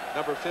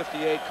number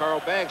 58,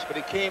 Carl Banks, but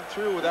he came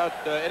through without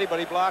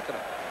anybody blocking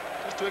him.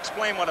 Just to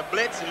explain what a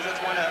blitz is, it's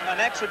when an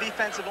extra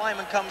defensive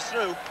lineman comes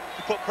through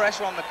to put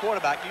pressure on the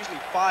quarterback. Usually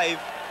 5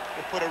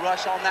 will put a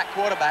rush on that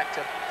quarterback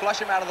to flush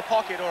him out of the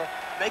pocket or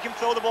make him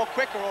throw the ball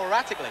quicker or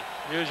erratically.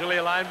 Usually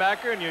a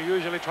linebacker, and you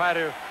usually try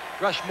to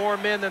rush more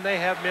men than they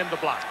have men to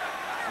block.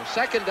 Well,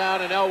 second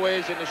down, and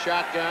Elway's in the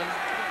shotgun.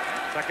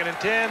 2nd and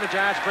 10, the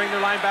Giants bring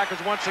their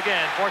linebackers once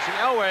again, forcing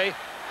Elway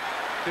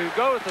to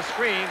go with the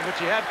screen, which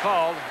he had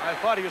called. I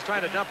thought he was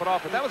trying to dump it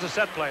off, but that was a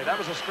set play. That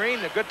was a screen,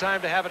 a good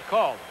time to have it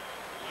called.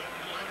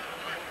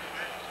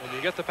 And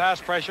you get the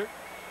pass pressure,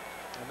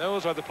 and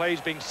those are the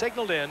plays being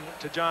signaled in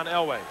to John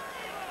Elway.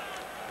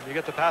 When you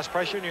get the pass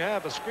pressure and you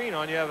have a screen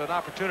on, you have an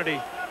opportunity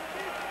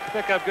to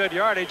pick up good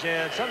yardage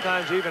and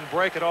sometimes even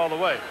break it all the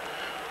way.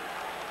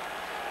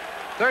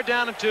 3rd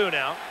down and 2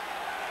 now.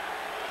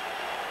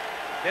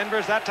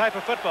 Denver's that type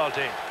of football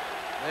team.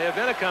 They have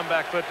been a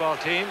comeback football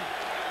team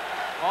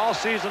all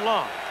season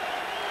long.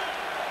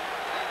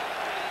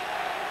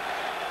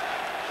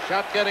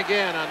 Shotgun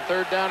again on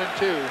 3rd down and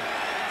 2.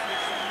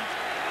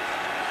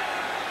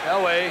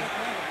 Elway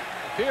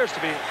appears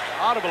to be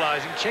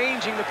audibilizing,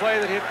 changing the play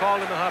that he had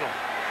called in the huddle.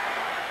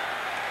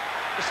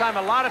 This time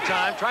a lot of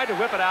time, tried to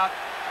whip it out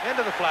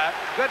into the flat.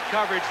 Good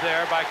coverage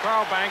there by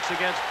Carl Banks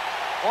against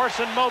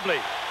Orson Mobley.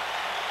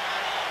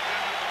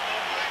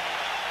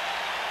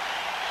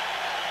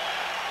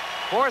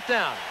 Fourth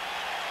down.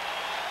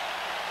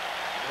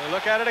 We'll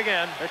look at it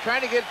again. They're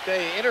trying to get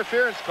the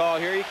interference call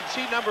here. You can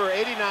see number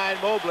 89,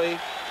 Mobley.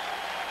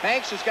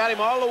 Banks has got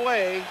him all the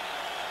way.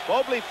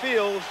 Mobley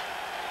feels.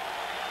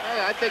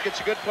 I think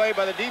it's a good play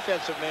by the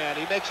defensive man.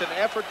 He makes an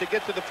effort to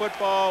get to the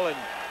football, and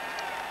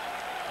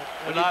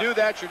when you do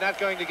that, you're not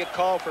going to get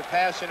called for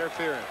pass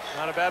interference.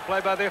 Not a bad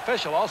play by the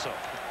official also.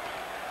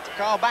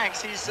 Carl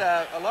Banks, he's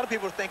a lot of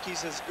people think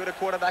he's as good a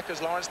quarterback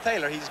as Lawrence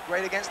Taylor. He's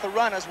great against the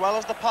run as well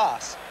as the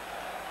pass.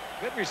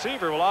 Good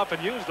receiver will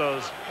often use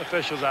those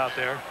officials out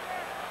there.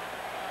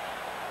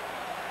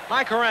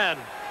 Mike Horan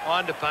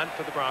on to punt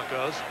for the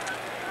Broncos.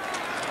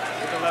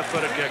 With the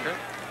left-footed kicker.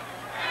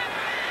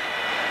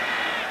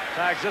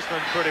 Tags this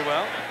one pretty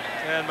well.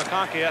 And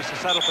McConkey has to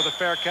settle for the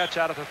fair catch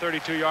out of the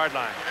 32-yard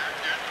line.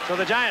 So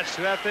the Giants,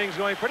 who have things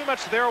going pretty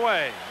much their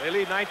way, they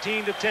lead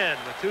 19-10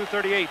 with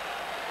 2:38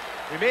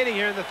 remaining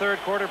here in the third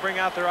quarter, bring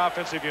out their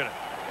offensive unit.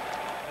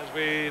 As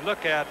we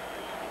look at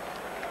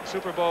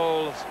Super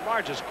Bowl's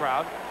largest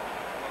crowd,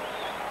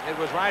 it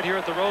was right here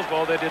at the Rose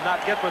Bowl. They did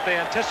not get what they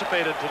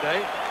anticipated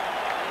today.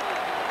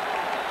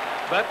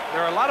 But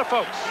there are a lot of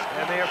folks,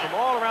 and they are from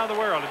all around the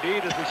world.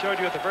 Indeed, as we showed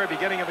you at the very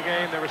beginning of the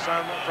game, there were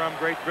some from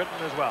Great Britain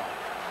as well.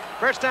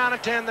 First down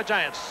and 10, the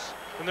Giants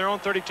from their own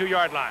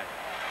 32-yard line.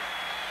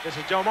 This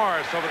is Joe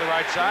Morris over the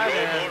right side,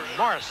 and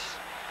Morris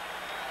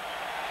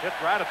hit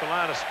right at the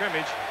line of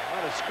scrimmage.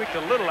 Might have squeaked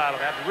a little out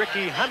of that.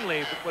 Ricky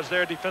Hunley was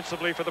there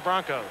defensively for the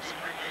Broncos.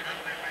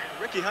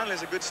 Ricky Hunley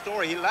is a good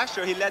story. Last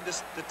year he led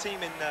the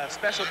team in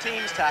special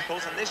teams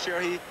tackles, and this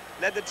year he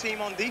led the team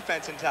on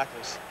defense in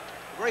tackles.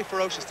 A very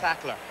ferocious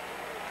tackler.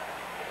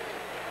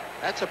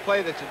 That's a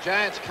play that the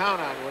Giants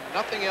count on. When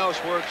nothing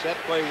else works, that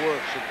play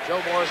works. And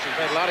Joe Morris has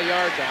made a lot of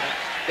yards on it.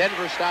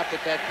 Denver stopped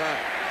at that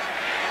time.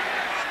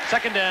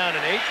 Second down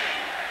and 8.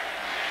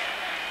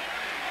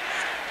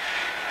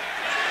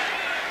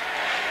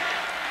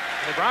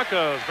 The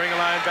Broncos bring a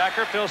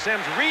linebacker. Phil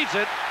Simms reads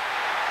it,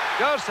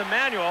 goes to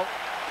Manuel,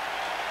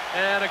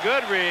 and a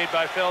good read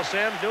by Phil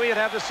Simms. Knew he'd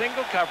have the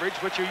single coverage,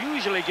 which you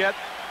usually get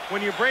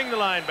when you bring the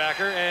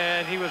linebacker,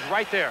 and he was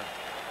right there.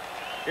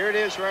 Here it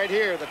is right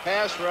here, the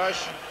pass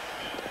rush.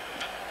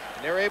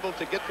 And they're able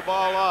to get the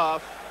ball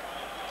off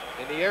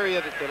in the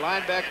area that the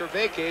linebacker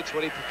vacates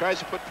when he tries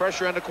to put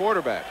pressure on the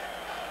quarterback.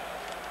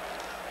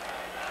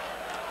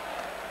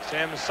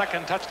 Simms'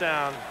 second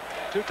touchdown,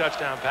 2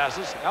 touchdown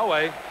passes.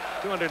 Elway,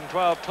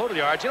 212 total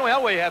yards. You know,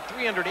 Elway had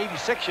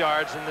 386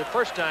 yards in the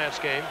first Giants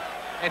game,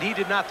 and he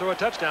did not throw a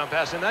touchdown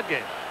pass in that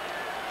game.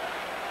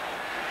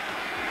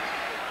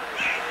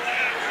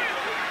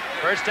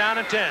 First down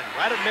and 10,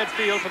 right at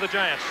midfield for the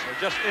Giants.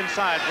 They're just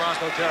inside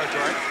Bronco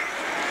territory.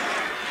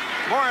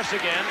 Morris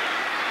again.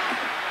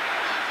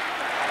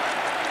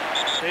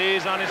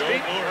 Stays on his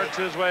feet, works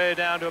his way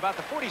down to about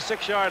the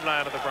 46-yard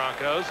line of the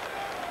Broncos.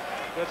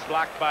 Good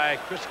block by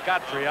Chris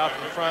Godfrey out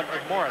in front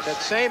of Morris.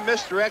 That same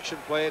misdirection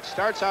play, it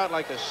starts out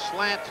like a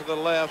slant to the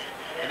left,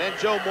 and then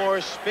Joe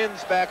Morris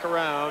spins back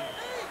around.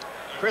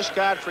 Chris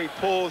Godfrey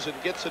pulls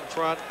and gets in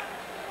front.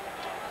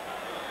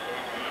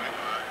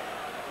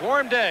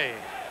 Warm day.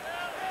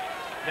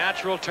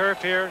 Natural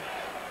turf here.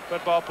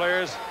 Football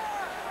players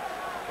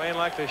playing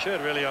like they should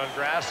really on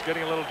grass,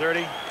 getting a little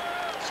dirty,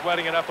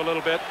 sweating it up a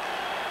little bit.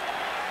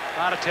 A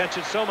lot of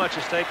tension, so much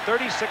at stake.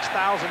 $36,000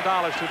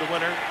 to the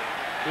winner,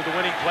 to the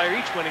winning player,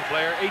 each winning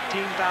player,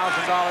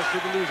 $18,000 to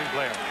the losing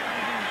player.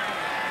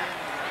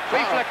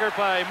 Free flicker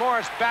play.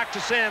 Morris back to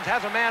Simms,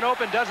 has a man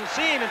open, doesn't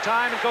see him in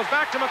time, and goes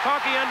back to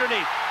McConkey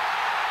underneath.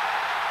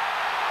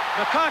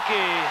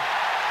 McConkey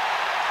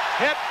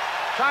hit,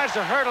 tries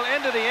to hurdle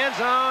into the end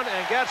zone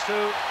and gets to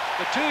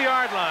the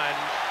 2-yard line.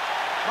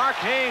 Mark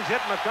Haynes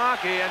hit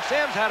McConkey, and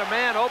Simms had a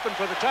man open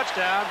for the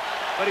touchdown,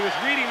 but he was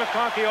reading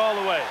McConkey all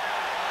the way.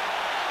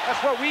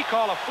 That's what we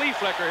call a flea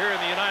flicker here in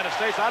the United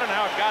States. I don't know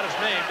how it got its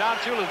name. Don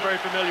Shula is very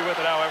familiar with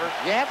it, however.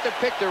 You have to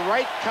pick the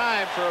right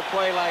time for a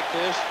play like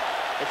this.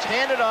 It's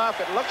handed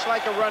off. It looks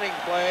like a running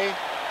play.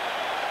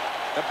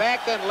 The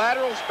back then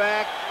laterals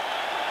back.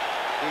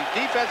 The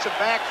defensive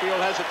backfield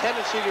has a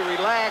tendency to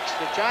relax.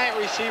 The Giant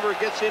receiver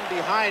gets in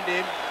behind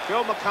him.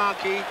 Phil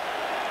McConkey.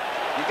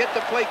 You get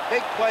the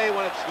big play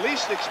when it's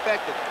least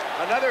expected.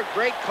 Another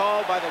great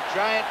call by the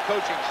Giant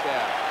coaching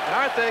staff.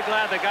 And aren't they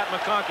glad they got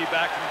McConkey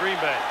back from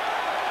Green Bay?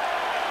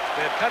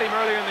 They had cut him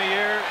earlier in the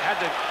year,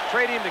 had to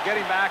trade him to get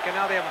him back, and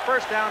now they have a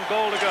first down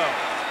goal to go.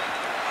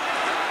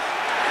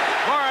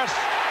 Morris,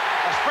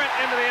 a sprint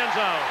into the end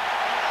zone.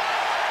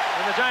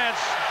 And the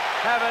Giants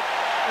have it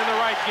in the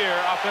right gear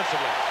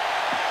offensively.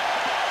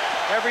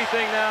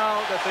 Everything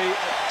now that the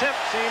attempt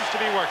seems to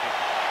be working.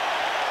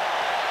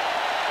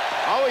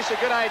 Always a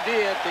good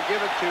idea to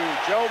give it to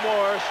Joe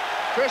Morris.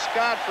 Chris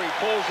Godfrey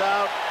pulls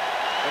out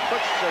and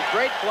puts a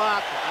great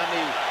block on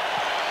the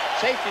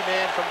safety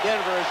man from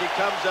Denver as he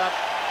comes up.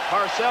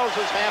 Parcells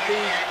is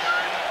happy.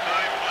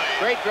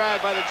 Great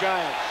drive by the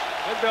Giants.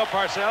 There's Bill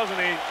Parcells, and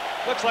he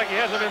looks like he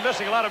hasn't been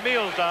missing a lot of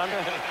meals, Don.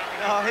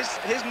 No,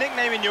 his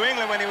nickname in New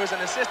England when he was an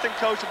assistant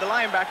coach of the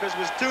linebackers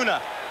was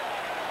Tuna.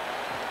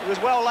 He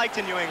was well liked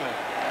in New England.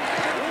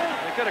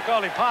 They could have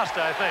called him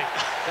Pasta, I think.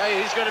 Tell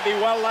you, he's going to be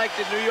well liked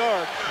in New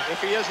York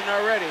if he isn't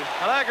already.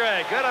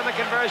 Allegre, good on the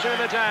conversion, and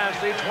the Giants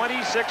lead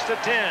 26-10.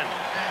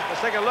 Let's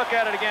take a look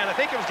at it again. I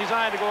think it was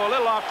designed to go a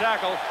little off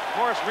tackle.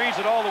 Morris reads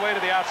it all the way to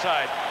the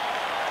outside.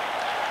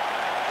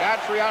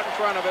 Godfrey out in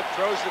front of it,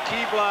 throws the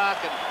key block,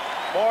 and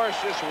Morris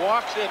just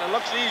walks in. It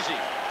looks easy.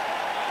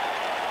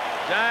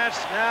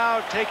 Giants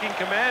now taking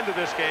command of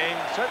this game,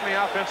 certainly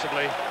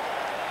offensively.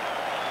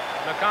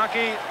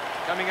 McConkey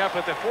coming up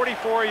with a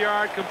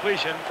 44-yard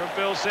completion from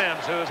Phil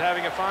Simms, who is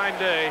having a fine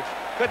day.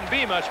 Couldn't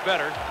be much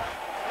better.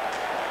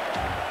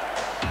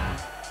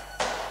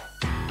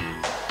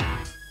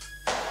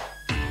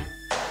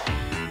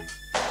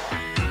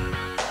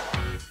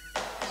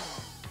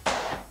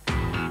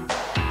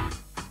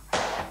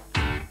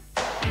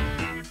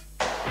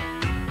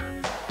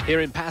 Here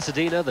in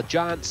Pasadena, the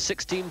Giants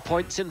 16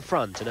 points in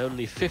front and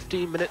only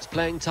 15 minutes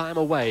playing time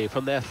away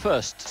from their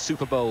first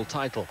Super Bowl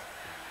title.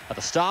 At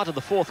the start of the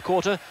fourth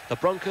quarter, the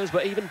Broncos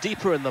were even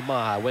deeper in the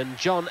mire when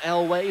John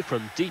Elway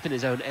from deep in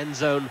his own end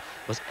zone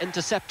was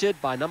intercepted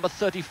by number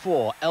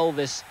 34,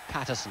 Elvis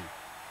Patterson.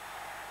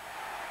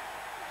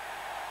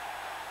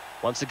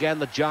 Once again,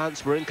 the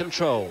Giants were in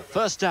control.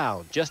 First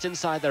down, just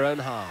inside their own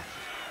half.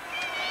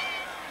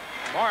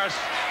 Morris.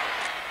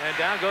 And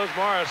down goes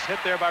Morris, hit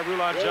there by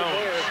Rulon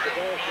Jones.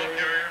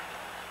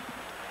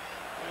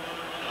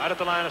 Right at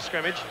the line of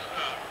scrimmage.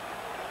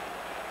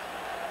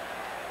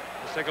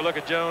 Let's take a look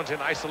at Jones in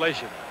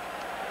isolation.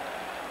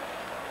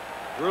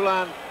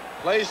 Rulon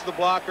plays the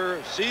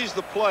blocker, sees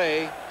the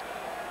play,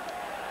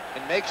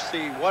 and makes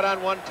the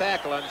one-on-one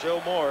tackle on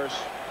Joe Morris.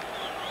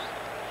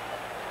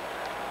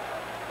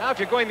 Now, if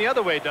you're going the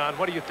other way, Don,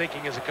 what are you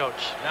thinking as a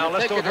coach? Now,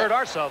 let's don't hurt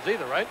ourselves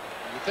either, right?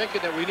 You're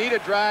thinking that we need a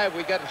drive,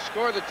 we got to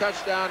score the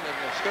touchdown, and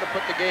it's going to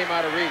put the game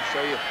out of reach.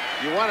 So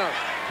you want to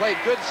play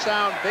good,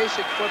 sound,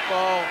 basic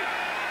football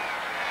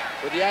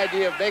with the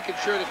idea of making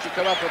sure that you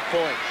come up with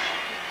points.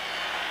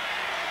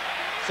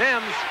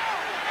 Sims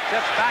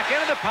steps back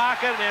into the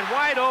pocket, and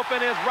wide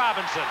open is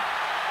Robinson.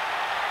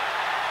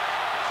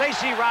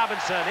 Stacey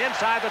Robinson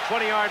inside the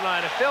 20-yard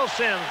line. And Phil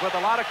Sims with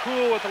a lot of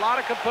cool, with a lot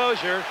of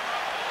composure,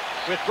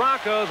 with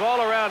Broncos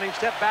all around him,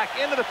 stepped back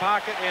into the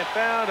pocket and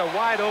found a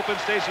wide open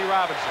Stacey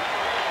Robinson.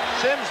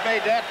 Sims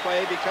made that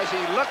play because he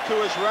looked to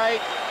his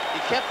right, he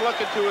kept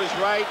looking to his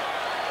right,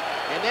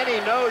 and then he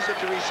knows that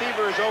the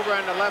receiver is over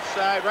on the left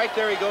side. Right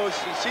there he goes,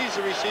 he sees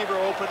the receiver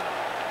open,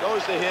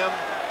 goes to him,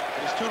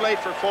 and it's too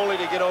late for Foley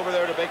to get over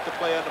there to make the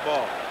play on the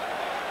ball.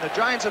 The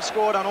Giants have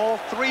scored on all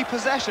 3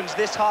 possessions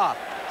this half.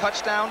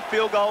 Touchdown,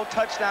 field goal,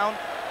 touchdown,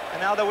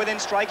 and now they're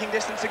within striking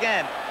distance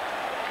again.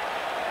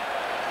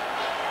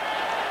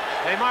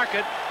 They mark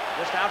it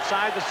just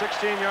outside the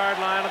 16-yard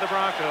line of the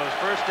Broncos.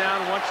 First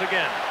down once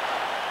again.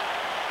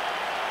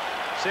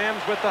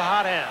 Sims with the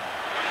hot hand.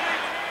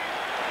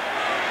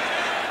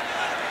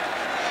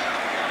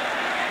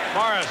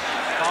 Morris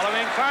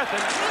following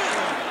Carthen.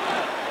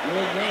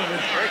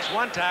 Breaks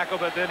one tackle,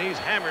 but then he's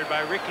hammered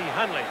by Ricky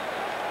Hunley.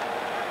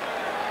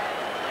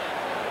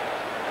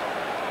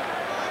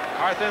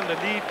 Carthen, the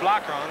lead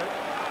blocker on it.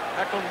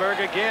 Mecklenburg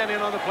again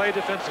in on the play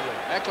defensively.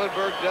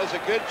 Mecklenburg does a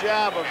good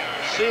job of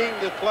seeing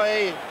the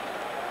play,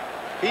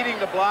 beating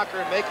the blocker,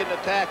 and making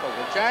the tackle.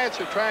 The Giants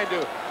are trying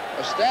to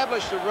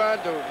establish the run,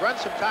 to run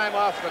some time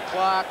off the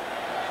clock,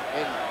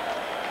 and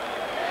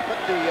put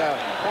the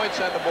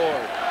points on the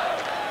board.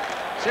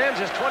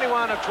 Sims is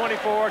 21 of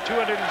 24,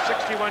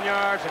 261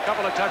 yards, a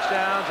couple of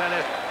touchdowns, and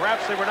if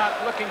perhaps they were not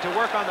looking to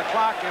work on the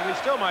clock, and we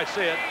still might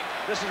see it,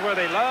 this is where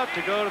they love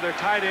to go to their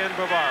tight end,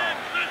 Bavaro.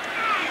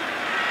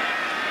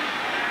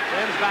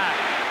 Sims back,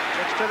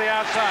 looks to the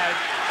outside.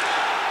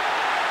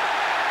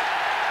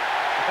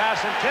 The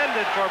pass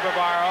intended for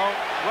Bavaro,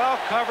 well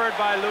covered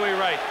by Louis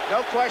Wright.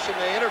 No question,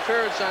 the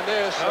interference on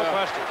this. No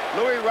question.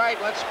 Louis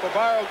Wright lets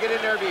Bavaro get in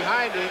there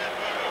behind him,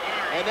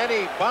 and then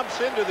he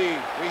bumps into the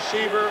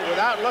receiver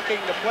without looking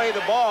to play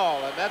the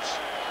ball, and that's,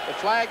 the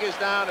flag is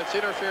down, it's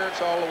interference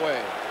all the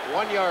way.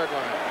 1-yard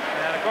line.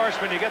 And of course,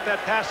 when you get that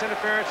pass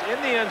interference in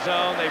the end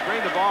zone, they bring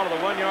the ball to the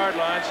 1-yard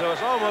line, so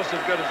it's almost as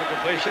good as the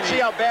completion. You can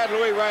see how bad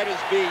Louis Wright is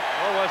beat.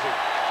 Oh, was he?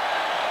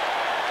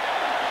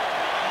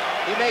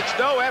 He makes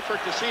no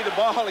effort to see the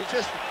ball. He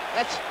just,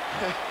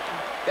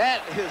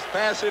 that is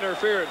pass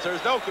interference.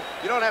 There's no,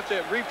 you don't have to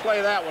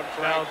replay that one,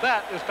 Frank. Now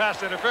that is pass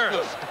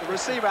interference. The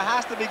receiver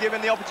has to be given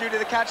the opportunity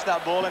to catch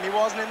that ball, and he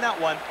wasn't in that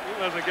one. He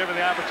wasn't given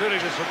the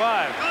opportunity to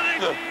survive.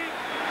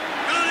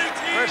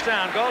 First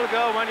down, goal to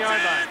go,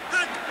 1-yard line.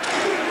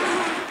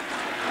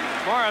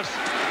 Morris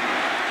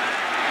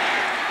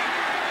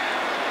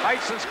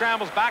fights and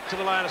scrambles back to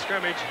the line of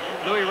scrimmage.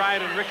 Louis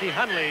Wright and Ricky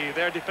Hunley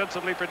there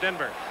defensively for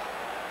Denver.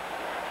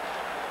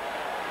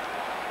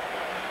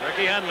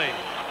 Ricky Hunley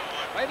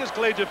played his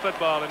collegiate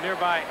football in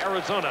nearby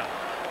Arizona.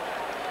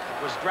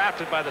 Was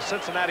drafted by the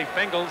Cincinnati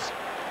Bengals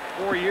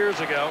 4 years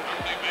ago.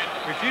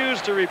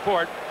 Refused to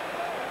report.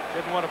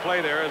 Didn't want to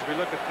play there as we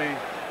look at the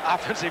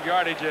offensive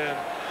yardage, and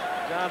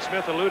John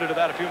Smith alluded to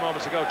that a few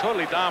moments ago.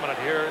 Totally dominant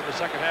here in the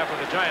second half of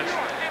the Giants.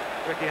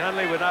 Ricky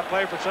Hunley would not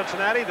play for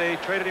Cincinnati. They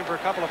traded him for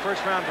a couple of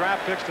first-round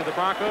draft picks to the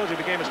Broncos. He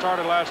became a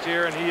starter last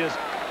year, and he is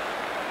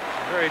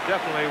very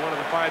definitely one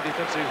of the 5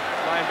 defensive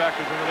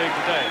linebackers in the league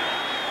today.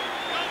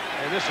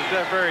 And this is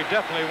very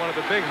definitely one of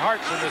the big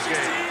hearts in this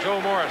game. Joe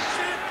Morris,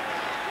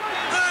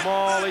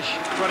 smallish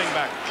running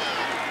back.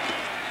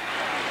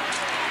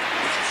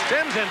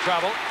 Sims in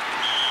trouble,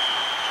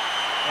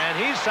 and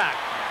he's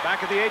sacked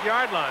back at the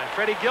 8-yard line.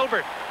 Freddie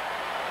Gilbert,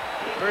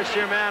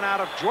 first-year man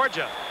out of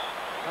Georgia.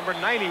 Number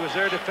 90 was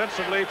there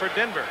defensively for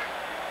Denver.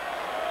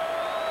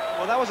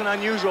 Well, that was an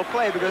unusual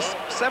play because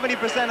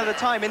 70% of the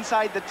time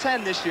inside the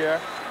 10 this year,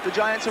 the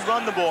Giants have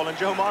run the ball, and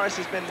Joe Morris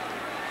has been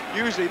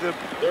usually the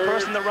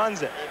person that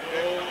runs it.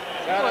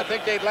 God, I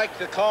think they'd like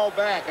to call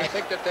back. I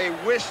think that they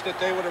wish that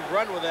they would have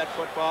run with that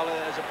football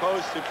as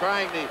opposed to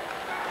trying the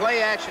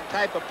play-action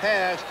type of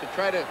pass to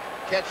try to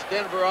catch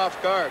Denver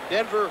off guard.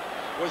 Denver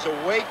was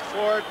awake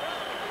for it,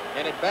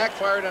 and it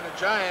backfired on the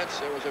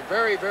Giants. It was a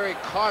very, very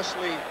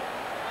costly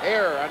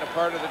error on the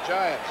part of the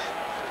Giants.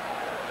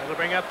 It'll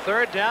bring up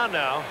third down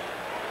now.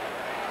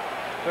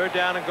 Third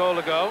down and goal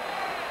to go.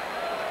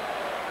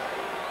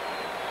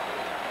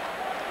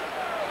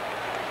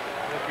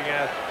 Looking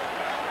at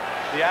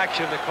the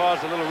action that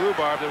caused a little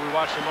rhubarb that we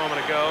watched a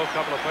moment ago. A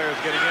couple of players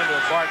getting into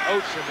it. Bart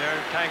Oates in there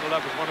tangled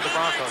up with one of the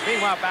Broncos.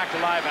 Meanwhile, back to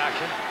live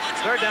action.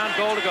 Third down,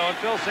 goal to go, and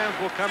Phil Simms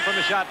will come from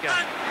the shotgun.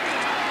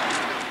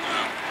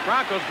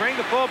 Broncos bring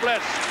the full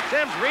blitz.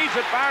 Simms reads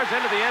it, fires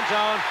into the end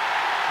zone.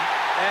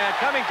 And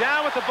coming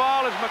down with the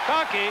ball is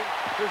McConkey,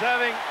 who's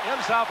having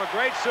himself a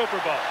great Super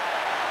Bowl.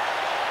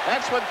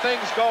 That's when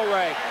things go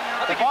right.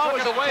 The ball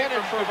was away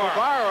intended from for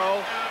Bavaro.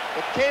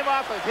 It came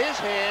off of his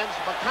hands.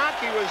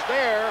 McConkey was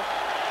there.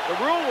 The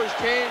rule was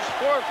changed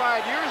 4 or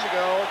 5 years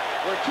ago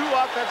where 2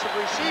 offensive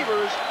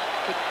receivers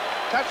could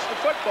touch the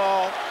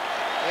football,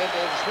 and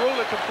it's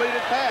ruled a completed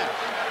pass.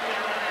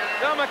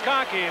 Bill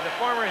McConkey, the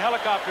former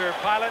helicopter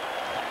pilot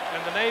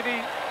in the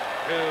Navy,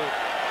 who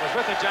was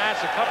with the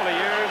Giants a couple of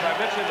years. I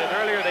mentioned it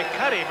earlier. They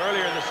cut him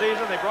earlier in the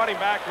season. They brought him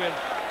back when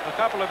a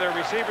couple of their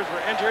receivers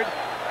were injured.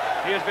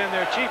 He has been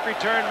their chief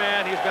return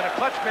man. He's been a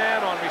clutch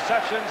man on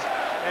receptions,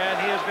 and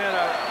he has been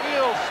a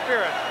real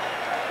spirit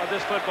of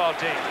this football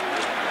team.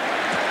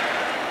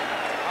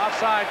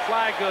 Offside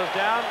flag goes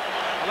down.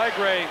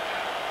 Allegre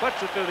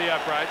puts it through the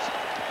uprights,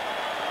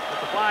 but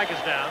the flag is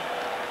down.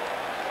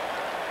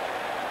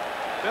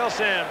 Phil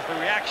Simms, the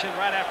reaction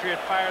right after he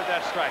had fired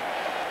that strike.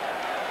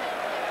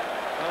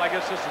 Well, I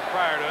guess this is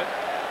prior to it.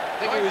 I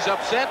think he was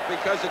upset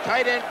because the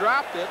tight end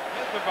dropped it.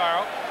 Here's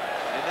Bavaro.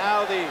 And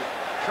now the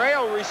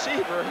trail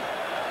receiver,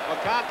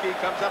 McConkey,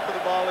 comes up with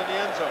the ball in the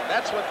end zone.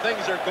 That's when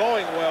things are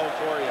going well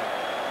for you.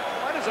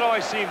 Why does it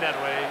always seem that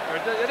way? Or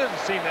it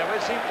doesn't seem that way.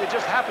 It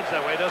just happens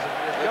that way, doesn't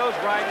it? It goes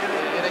right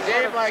in a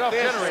game like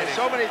this. There's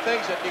so many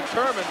things that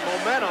determine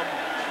momentum,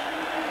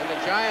 and the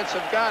Giants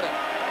have got it.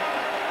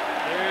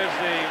 Here's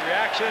the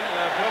reaction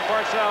of Bill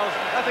Parcells.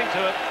 Nothing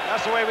to it.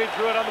 That's the way we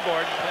drew it on the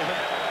board.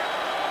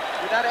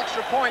 With that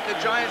extra point, the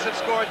Giants have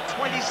scored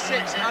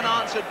 26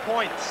 unanswered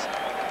points.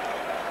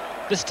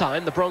 This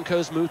time, the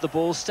Broncos moved the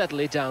ball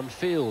steadily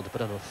downfield,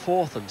 but on a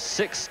 4th and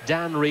 6,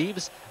 Dan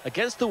Reeves,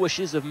 against the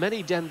wishes of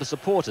many Denver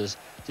supporters,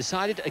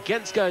 decided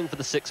against going for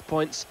the 6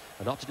 points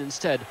and opted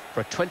instead for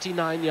a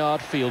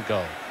 29-yard field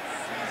goal.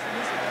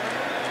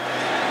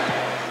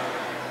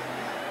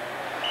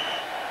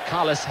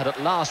 Carlos had at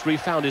last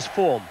refound his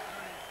form,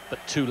 but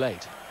too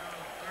late.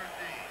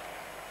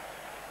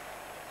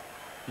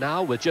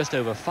 Now, with just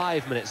over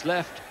 5 minutes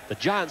left, the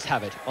Giants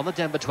have it on the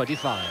Denver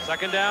 25.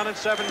 Second down and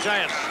 7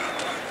 Giants.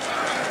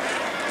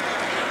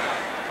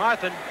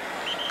 Marthin.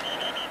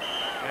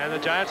 And the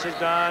Giants have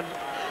done,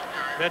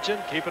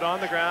 mentioned, keep it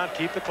on the ground,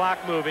 keep the clock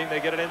moving. They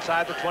get it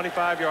inside the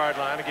 25-yard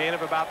line, a gain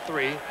of about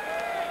 3.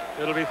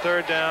 It'll be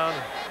third down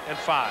and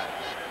 5.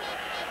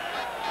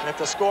 And if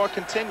the score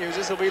continues,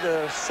 this will be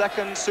the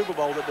 2nd Super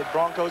Bowl that the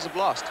Broncos have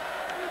lost.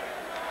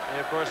 They,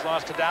 of course,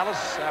 lost to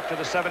Dallas after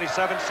the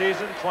 77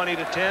 season,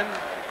 20-10.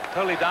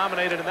 Totally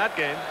dominated in that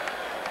game.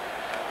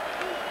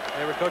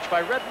 They were coached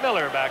by Red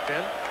Miller back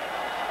then.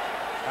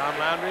 Tom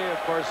Landry, of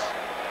course,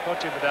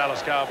 coaching the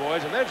Dallas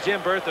Cowboys. And there's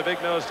Jim Burt, the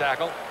big nose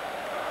tackle.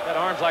 Got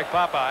arms like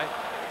Popeye.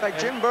 In fact,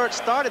 Jim Burt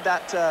started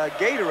that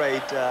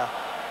Gatorade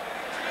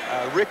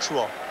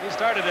ritual. He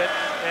started it,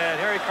 and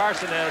Harry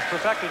Carson has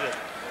perfected it.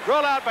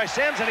 Roll out by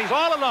Simms, and he's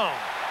all alone.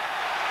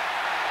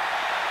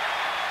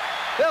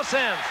 Phil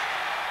Simms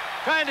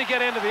trying to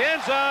get into the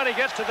end zone. He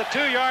gets to the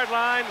 2-yard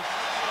line.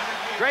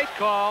 Great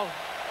call.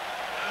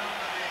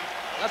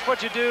 That's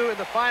what you do in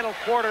the final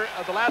quarter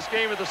of the last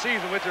game of the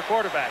season with your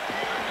quarterback.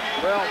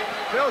 Well,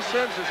 Phil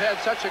Simms has had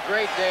such a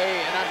great day,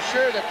 and I'm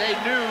sure that they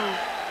knew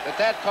that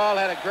that call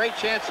had a great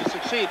chance to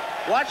succeed.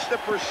 Watch the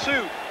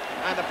pursuit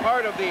on the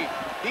part of the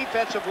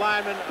defensive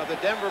linemen of the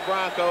Denver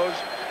Broncos.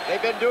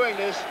 They've been doing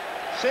this.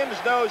 Simms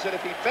knows that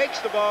if he fakes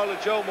the ball to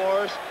Joe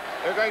Morris,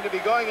 they're going to be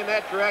going in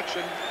that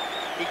direction.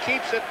 He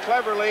keeps it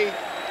cleverly.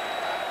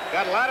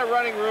 Got a lot of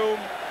running room.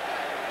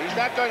 He's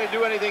not going to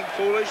do anything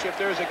foolish. If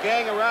there's a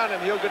gang around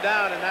him, he'll go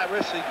down and not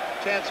risk the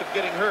chance of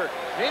getting hurt.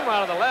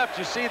 Meanwhile, on the left,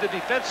 you see the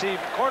defensive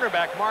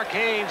cornerback, Mark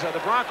Haynes of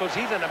the Broncos.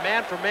 He's in a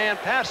man-for-man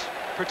pass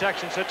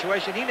protection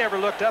situation. He never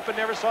looked up and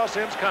never saw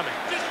Simms coming.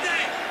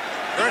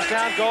 First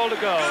down, goal to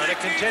go, and it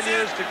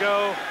continues to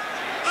go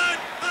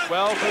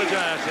well for the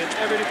Giants in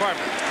every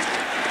department.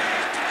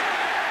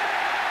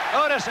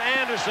 Otis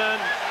Anderson,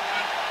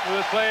 who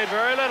has played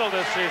very little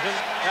this season,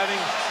 having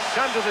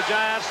come to the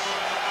Giants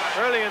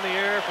early in the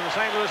year from the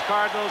St. Louis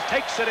Cardinals,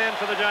 takes it in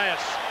for the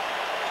Giants.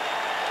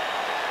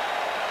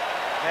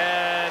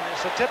 And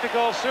it's a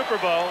typical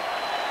Super Bowl.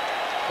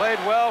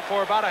 Played well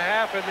for about a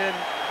half, and then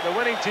the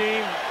winning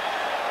team,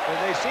 when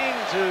they seem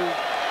to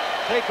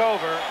take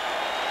over,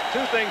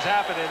 2 things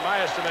happen in my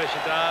estimation,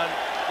 Don.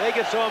 They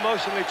get so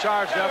emotionally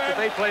charged up that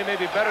they play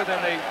maybe better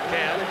than they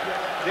can.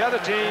 The other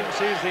team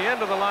sees the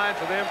end of the line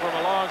for them from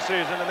a long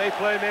season, and they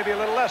play maybe a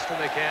little less than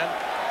they can.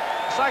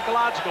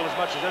 Psychological as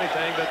much as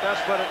anything, but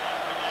that's what it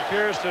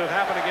appears to have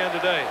happened again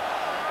today.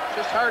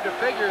 Just hard to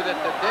figure that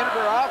the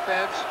Denver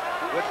offense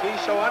would be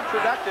so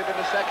unproductive in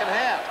the second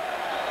half.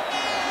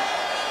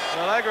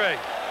 Allegre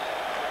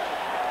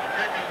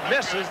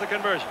misses the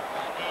conversion.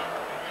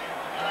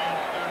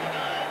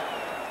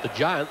 The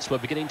Giants were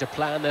beginning to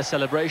plan their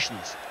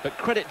celebrations, but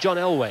credit John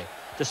Elway.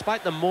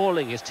 Despite the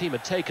mauling his team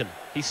had taken,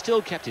 he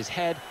still kept his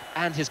head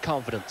and his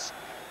confidence.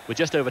 With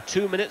just over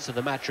 2 minutes of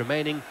the match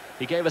remaining,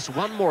 he gave us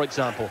one more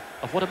example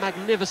of what a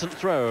magnificent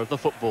thrower of the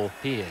football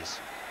he is.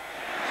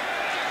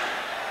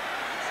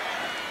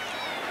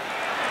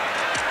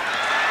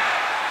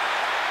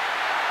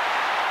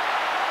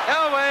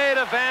 Elway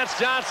to Vance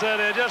Johnson,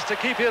 and just to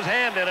keep his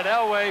hand in it,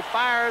 Elway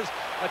fires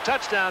a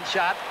touchdown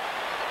shot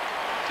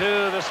to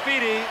the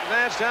speedy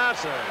Vance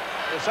Johnson,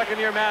 the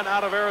second-year man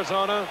out of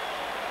Arizona.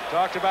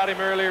 Talked about him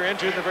earlier,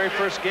 injured in the very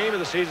first game of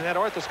the season, had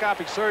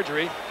arthroscopic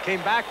surgery,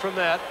 came back from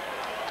that,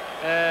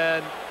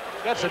 and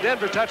gets a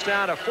Denver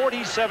touchdown of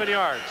 47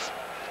 yards.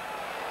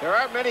 There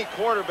aren't many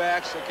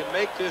quarterbacks that can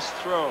make this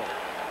throw.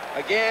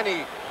 Again,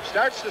 he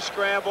starts to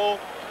scramble,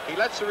 he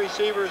lets the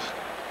receivers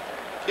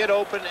get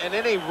open, and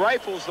then he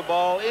rifles the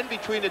ball in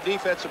between the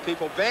defensive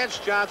people. Vance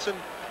Johnson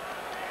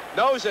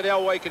knows that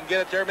Elway can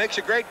get it there, makes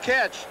a great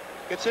catch,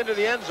 gets into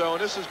the end zone.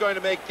 This is going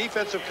to make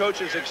defensive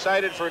coaches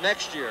excited for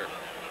next year.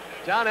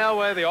 John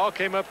Elway, they all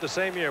came up the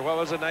same year. What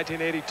was it,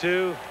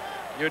 1982?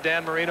 Your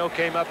Dan Marino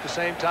came up the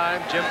same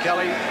time. Jim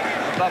Kelly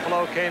of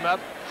Buffalo came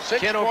up.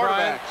 Six Ken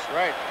O'Brien.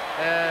 Right.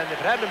 And if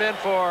it hadn't been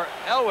for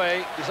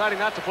Elway deciding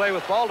not to play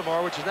with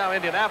Baltimore, which is now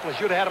Indianapolis,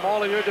 you'd have had them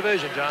all in your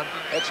division, John.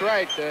 That's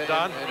right.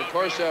 Don? And of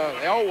course,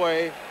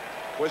 Elway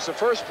was the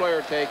first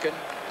player taken.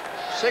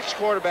 6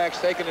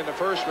 quarterbacks taken in the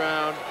first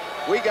round.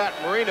 We got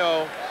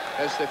Marino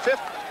as the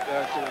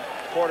 5th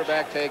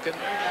quarterback taken,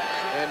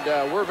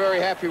 and we're very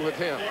happy with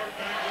him.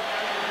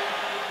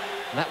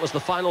 And that was the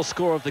final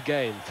score of the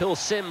game. Phil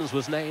Simms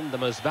was named the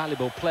most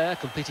valuable player,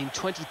 completing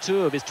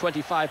 22 of his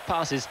 25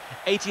 passes,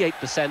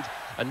 88%,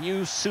 a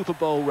new Super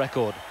Bowl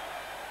record.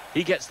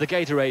 He gets the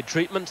Gatorade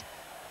treatment,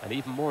 and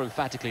even more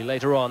emphatically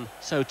later on,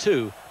 so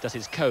too does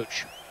his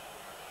coach.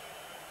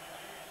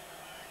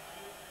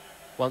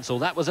 Once all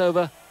that was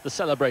over, the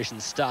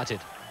celebrations started.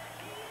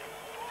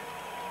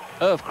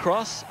 Irv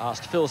Cross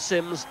asked Phil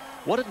Simms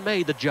what had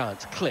made the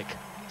Giants click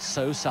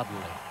so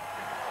suddenly.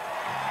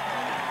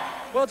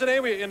 Well,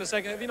 today in the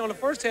second half, in the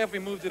first half we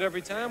moved it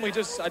every time. I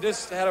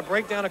just had a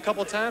breakdown a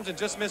couple times and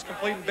just missed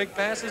completing big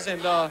passes,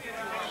 and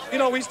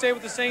we stayed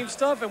with the same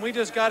stuff and we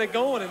just got it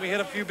going, and we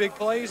hit a few big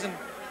plays,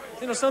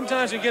 and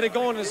sometimes you get it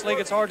going in this league,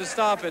 it's hard to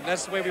stop it, and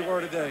that's the way we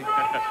were today.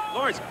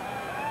 Lawrence,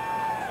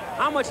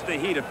 how much did the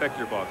heat affect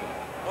your ball game?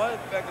 Well, it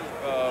affected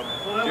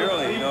us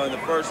dearly. In the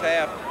first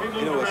half,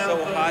 it was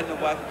so hot,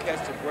 nobody could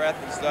catch their breath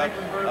and stuff.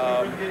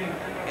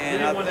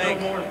 And I think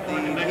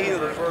the heat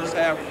of the first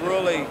half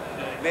really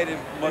made it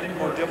much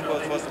more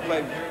difficult for us to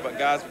play, but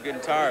guys were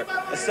getting tired.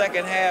 The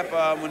second half,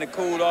 when it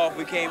cooled off,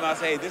 we came out and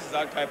said, hey, this is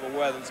our type of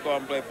weather, let's go out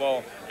and play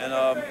ball. And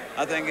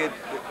I think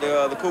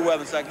the cool weather in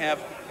the second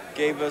half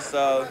gave us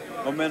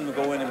momentum to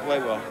go in and play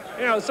well.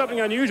 There's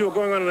something unusual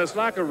going on in this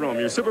locker room.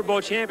 You're Super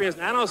Bowl champions,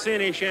 and I don't see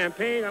any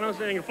champagne, I don't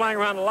see anything flying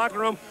around the locker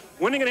room.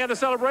 When are you going to have the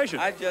celebration?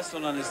 I just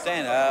don't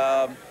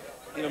understand.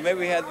 Maybe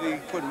we had to be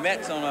putting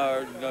Mets on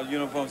our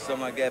uniforms,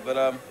 something like that, but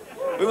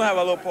we're going to have a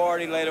little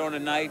party later on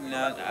tonight and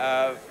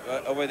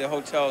over at the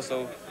hotel,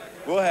 so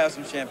we'll have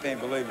some champagne,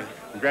 believe me.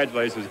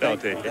 Congratulations,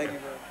 Thank you.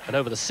 And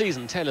over the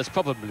season, Taylor's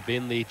probably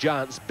been the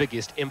Giants'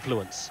 biggest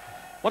influence.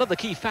 One of the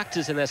key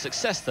factors in their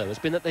success, though, has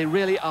been that they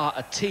really are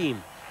a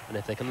team. And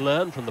if they can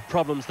learn from the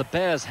problems the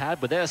Bears had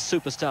with their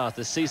superstars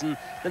this season,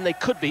 then they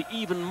could be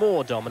even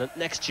more dominant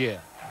next year.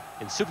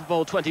 In Super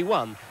Bowl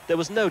 21, there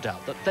was no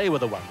doubt that they were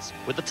the ones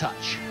with the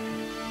touch.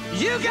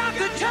 You got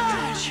the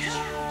touch.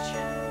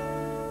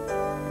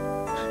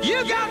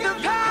 You got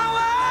the power.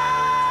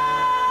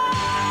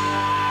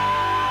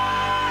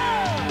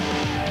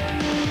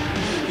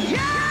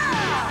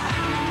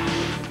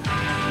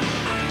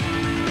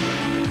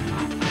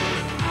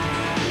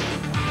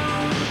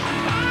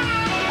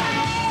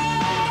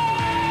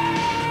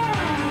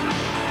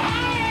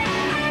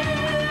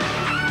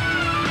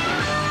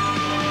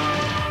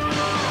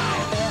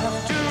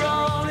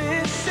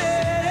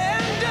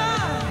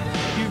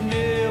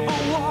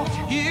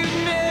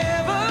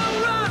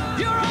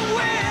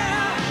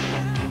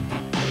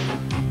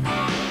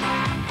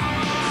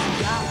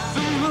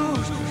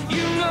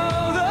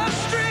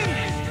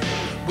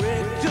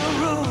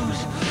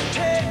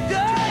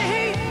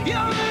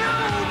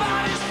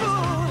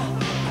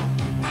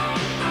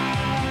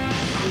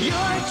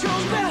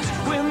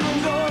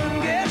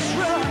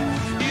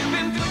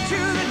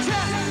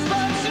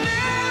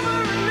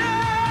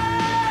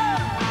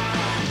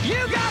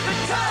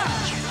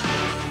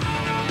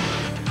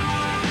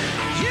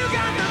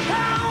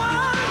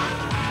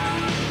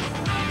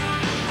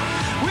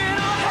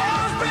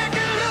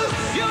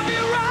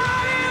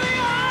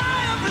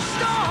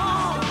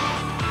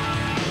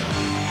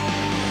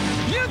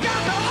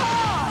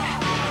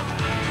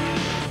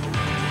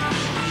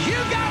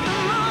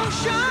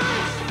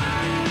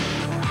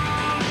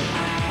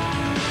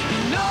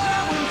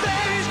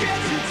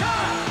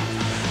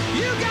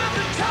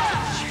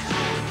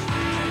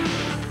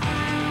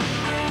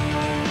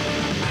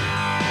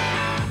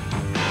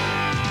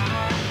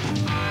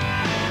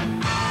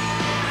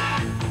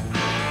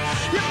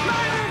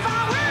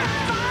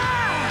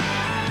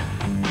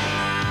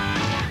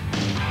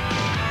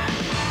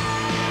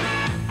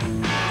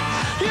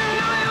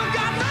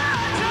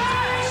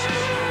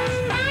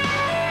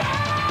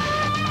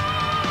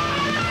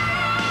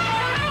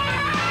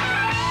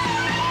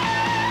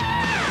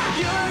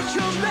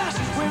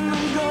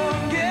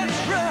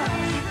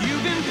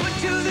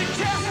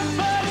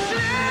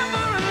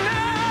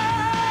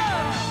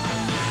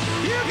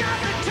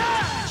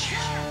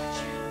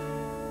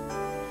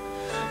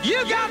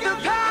 You got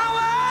the power.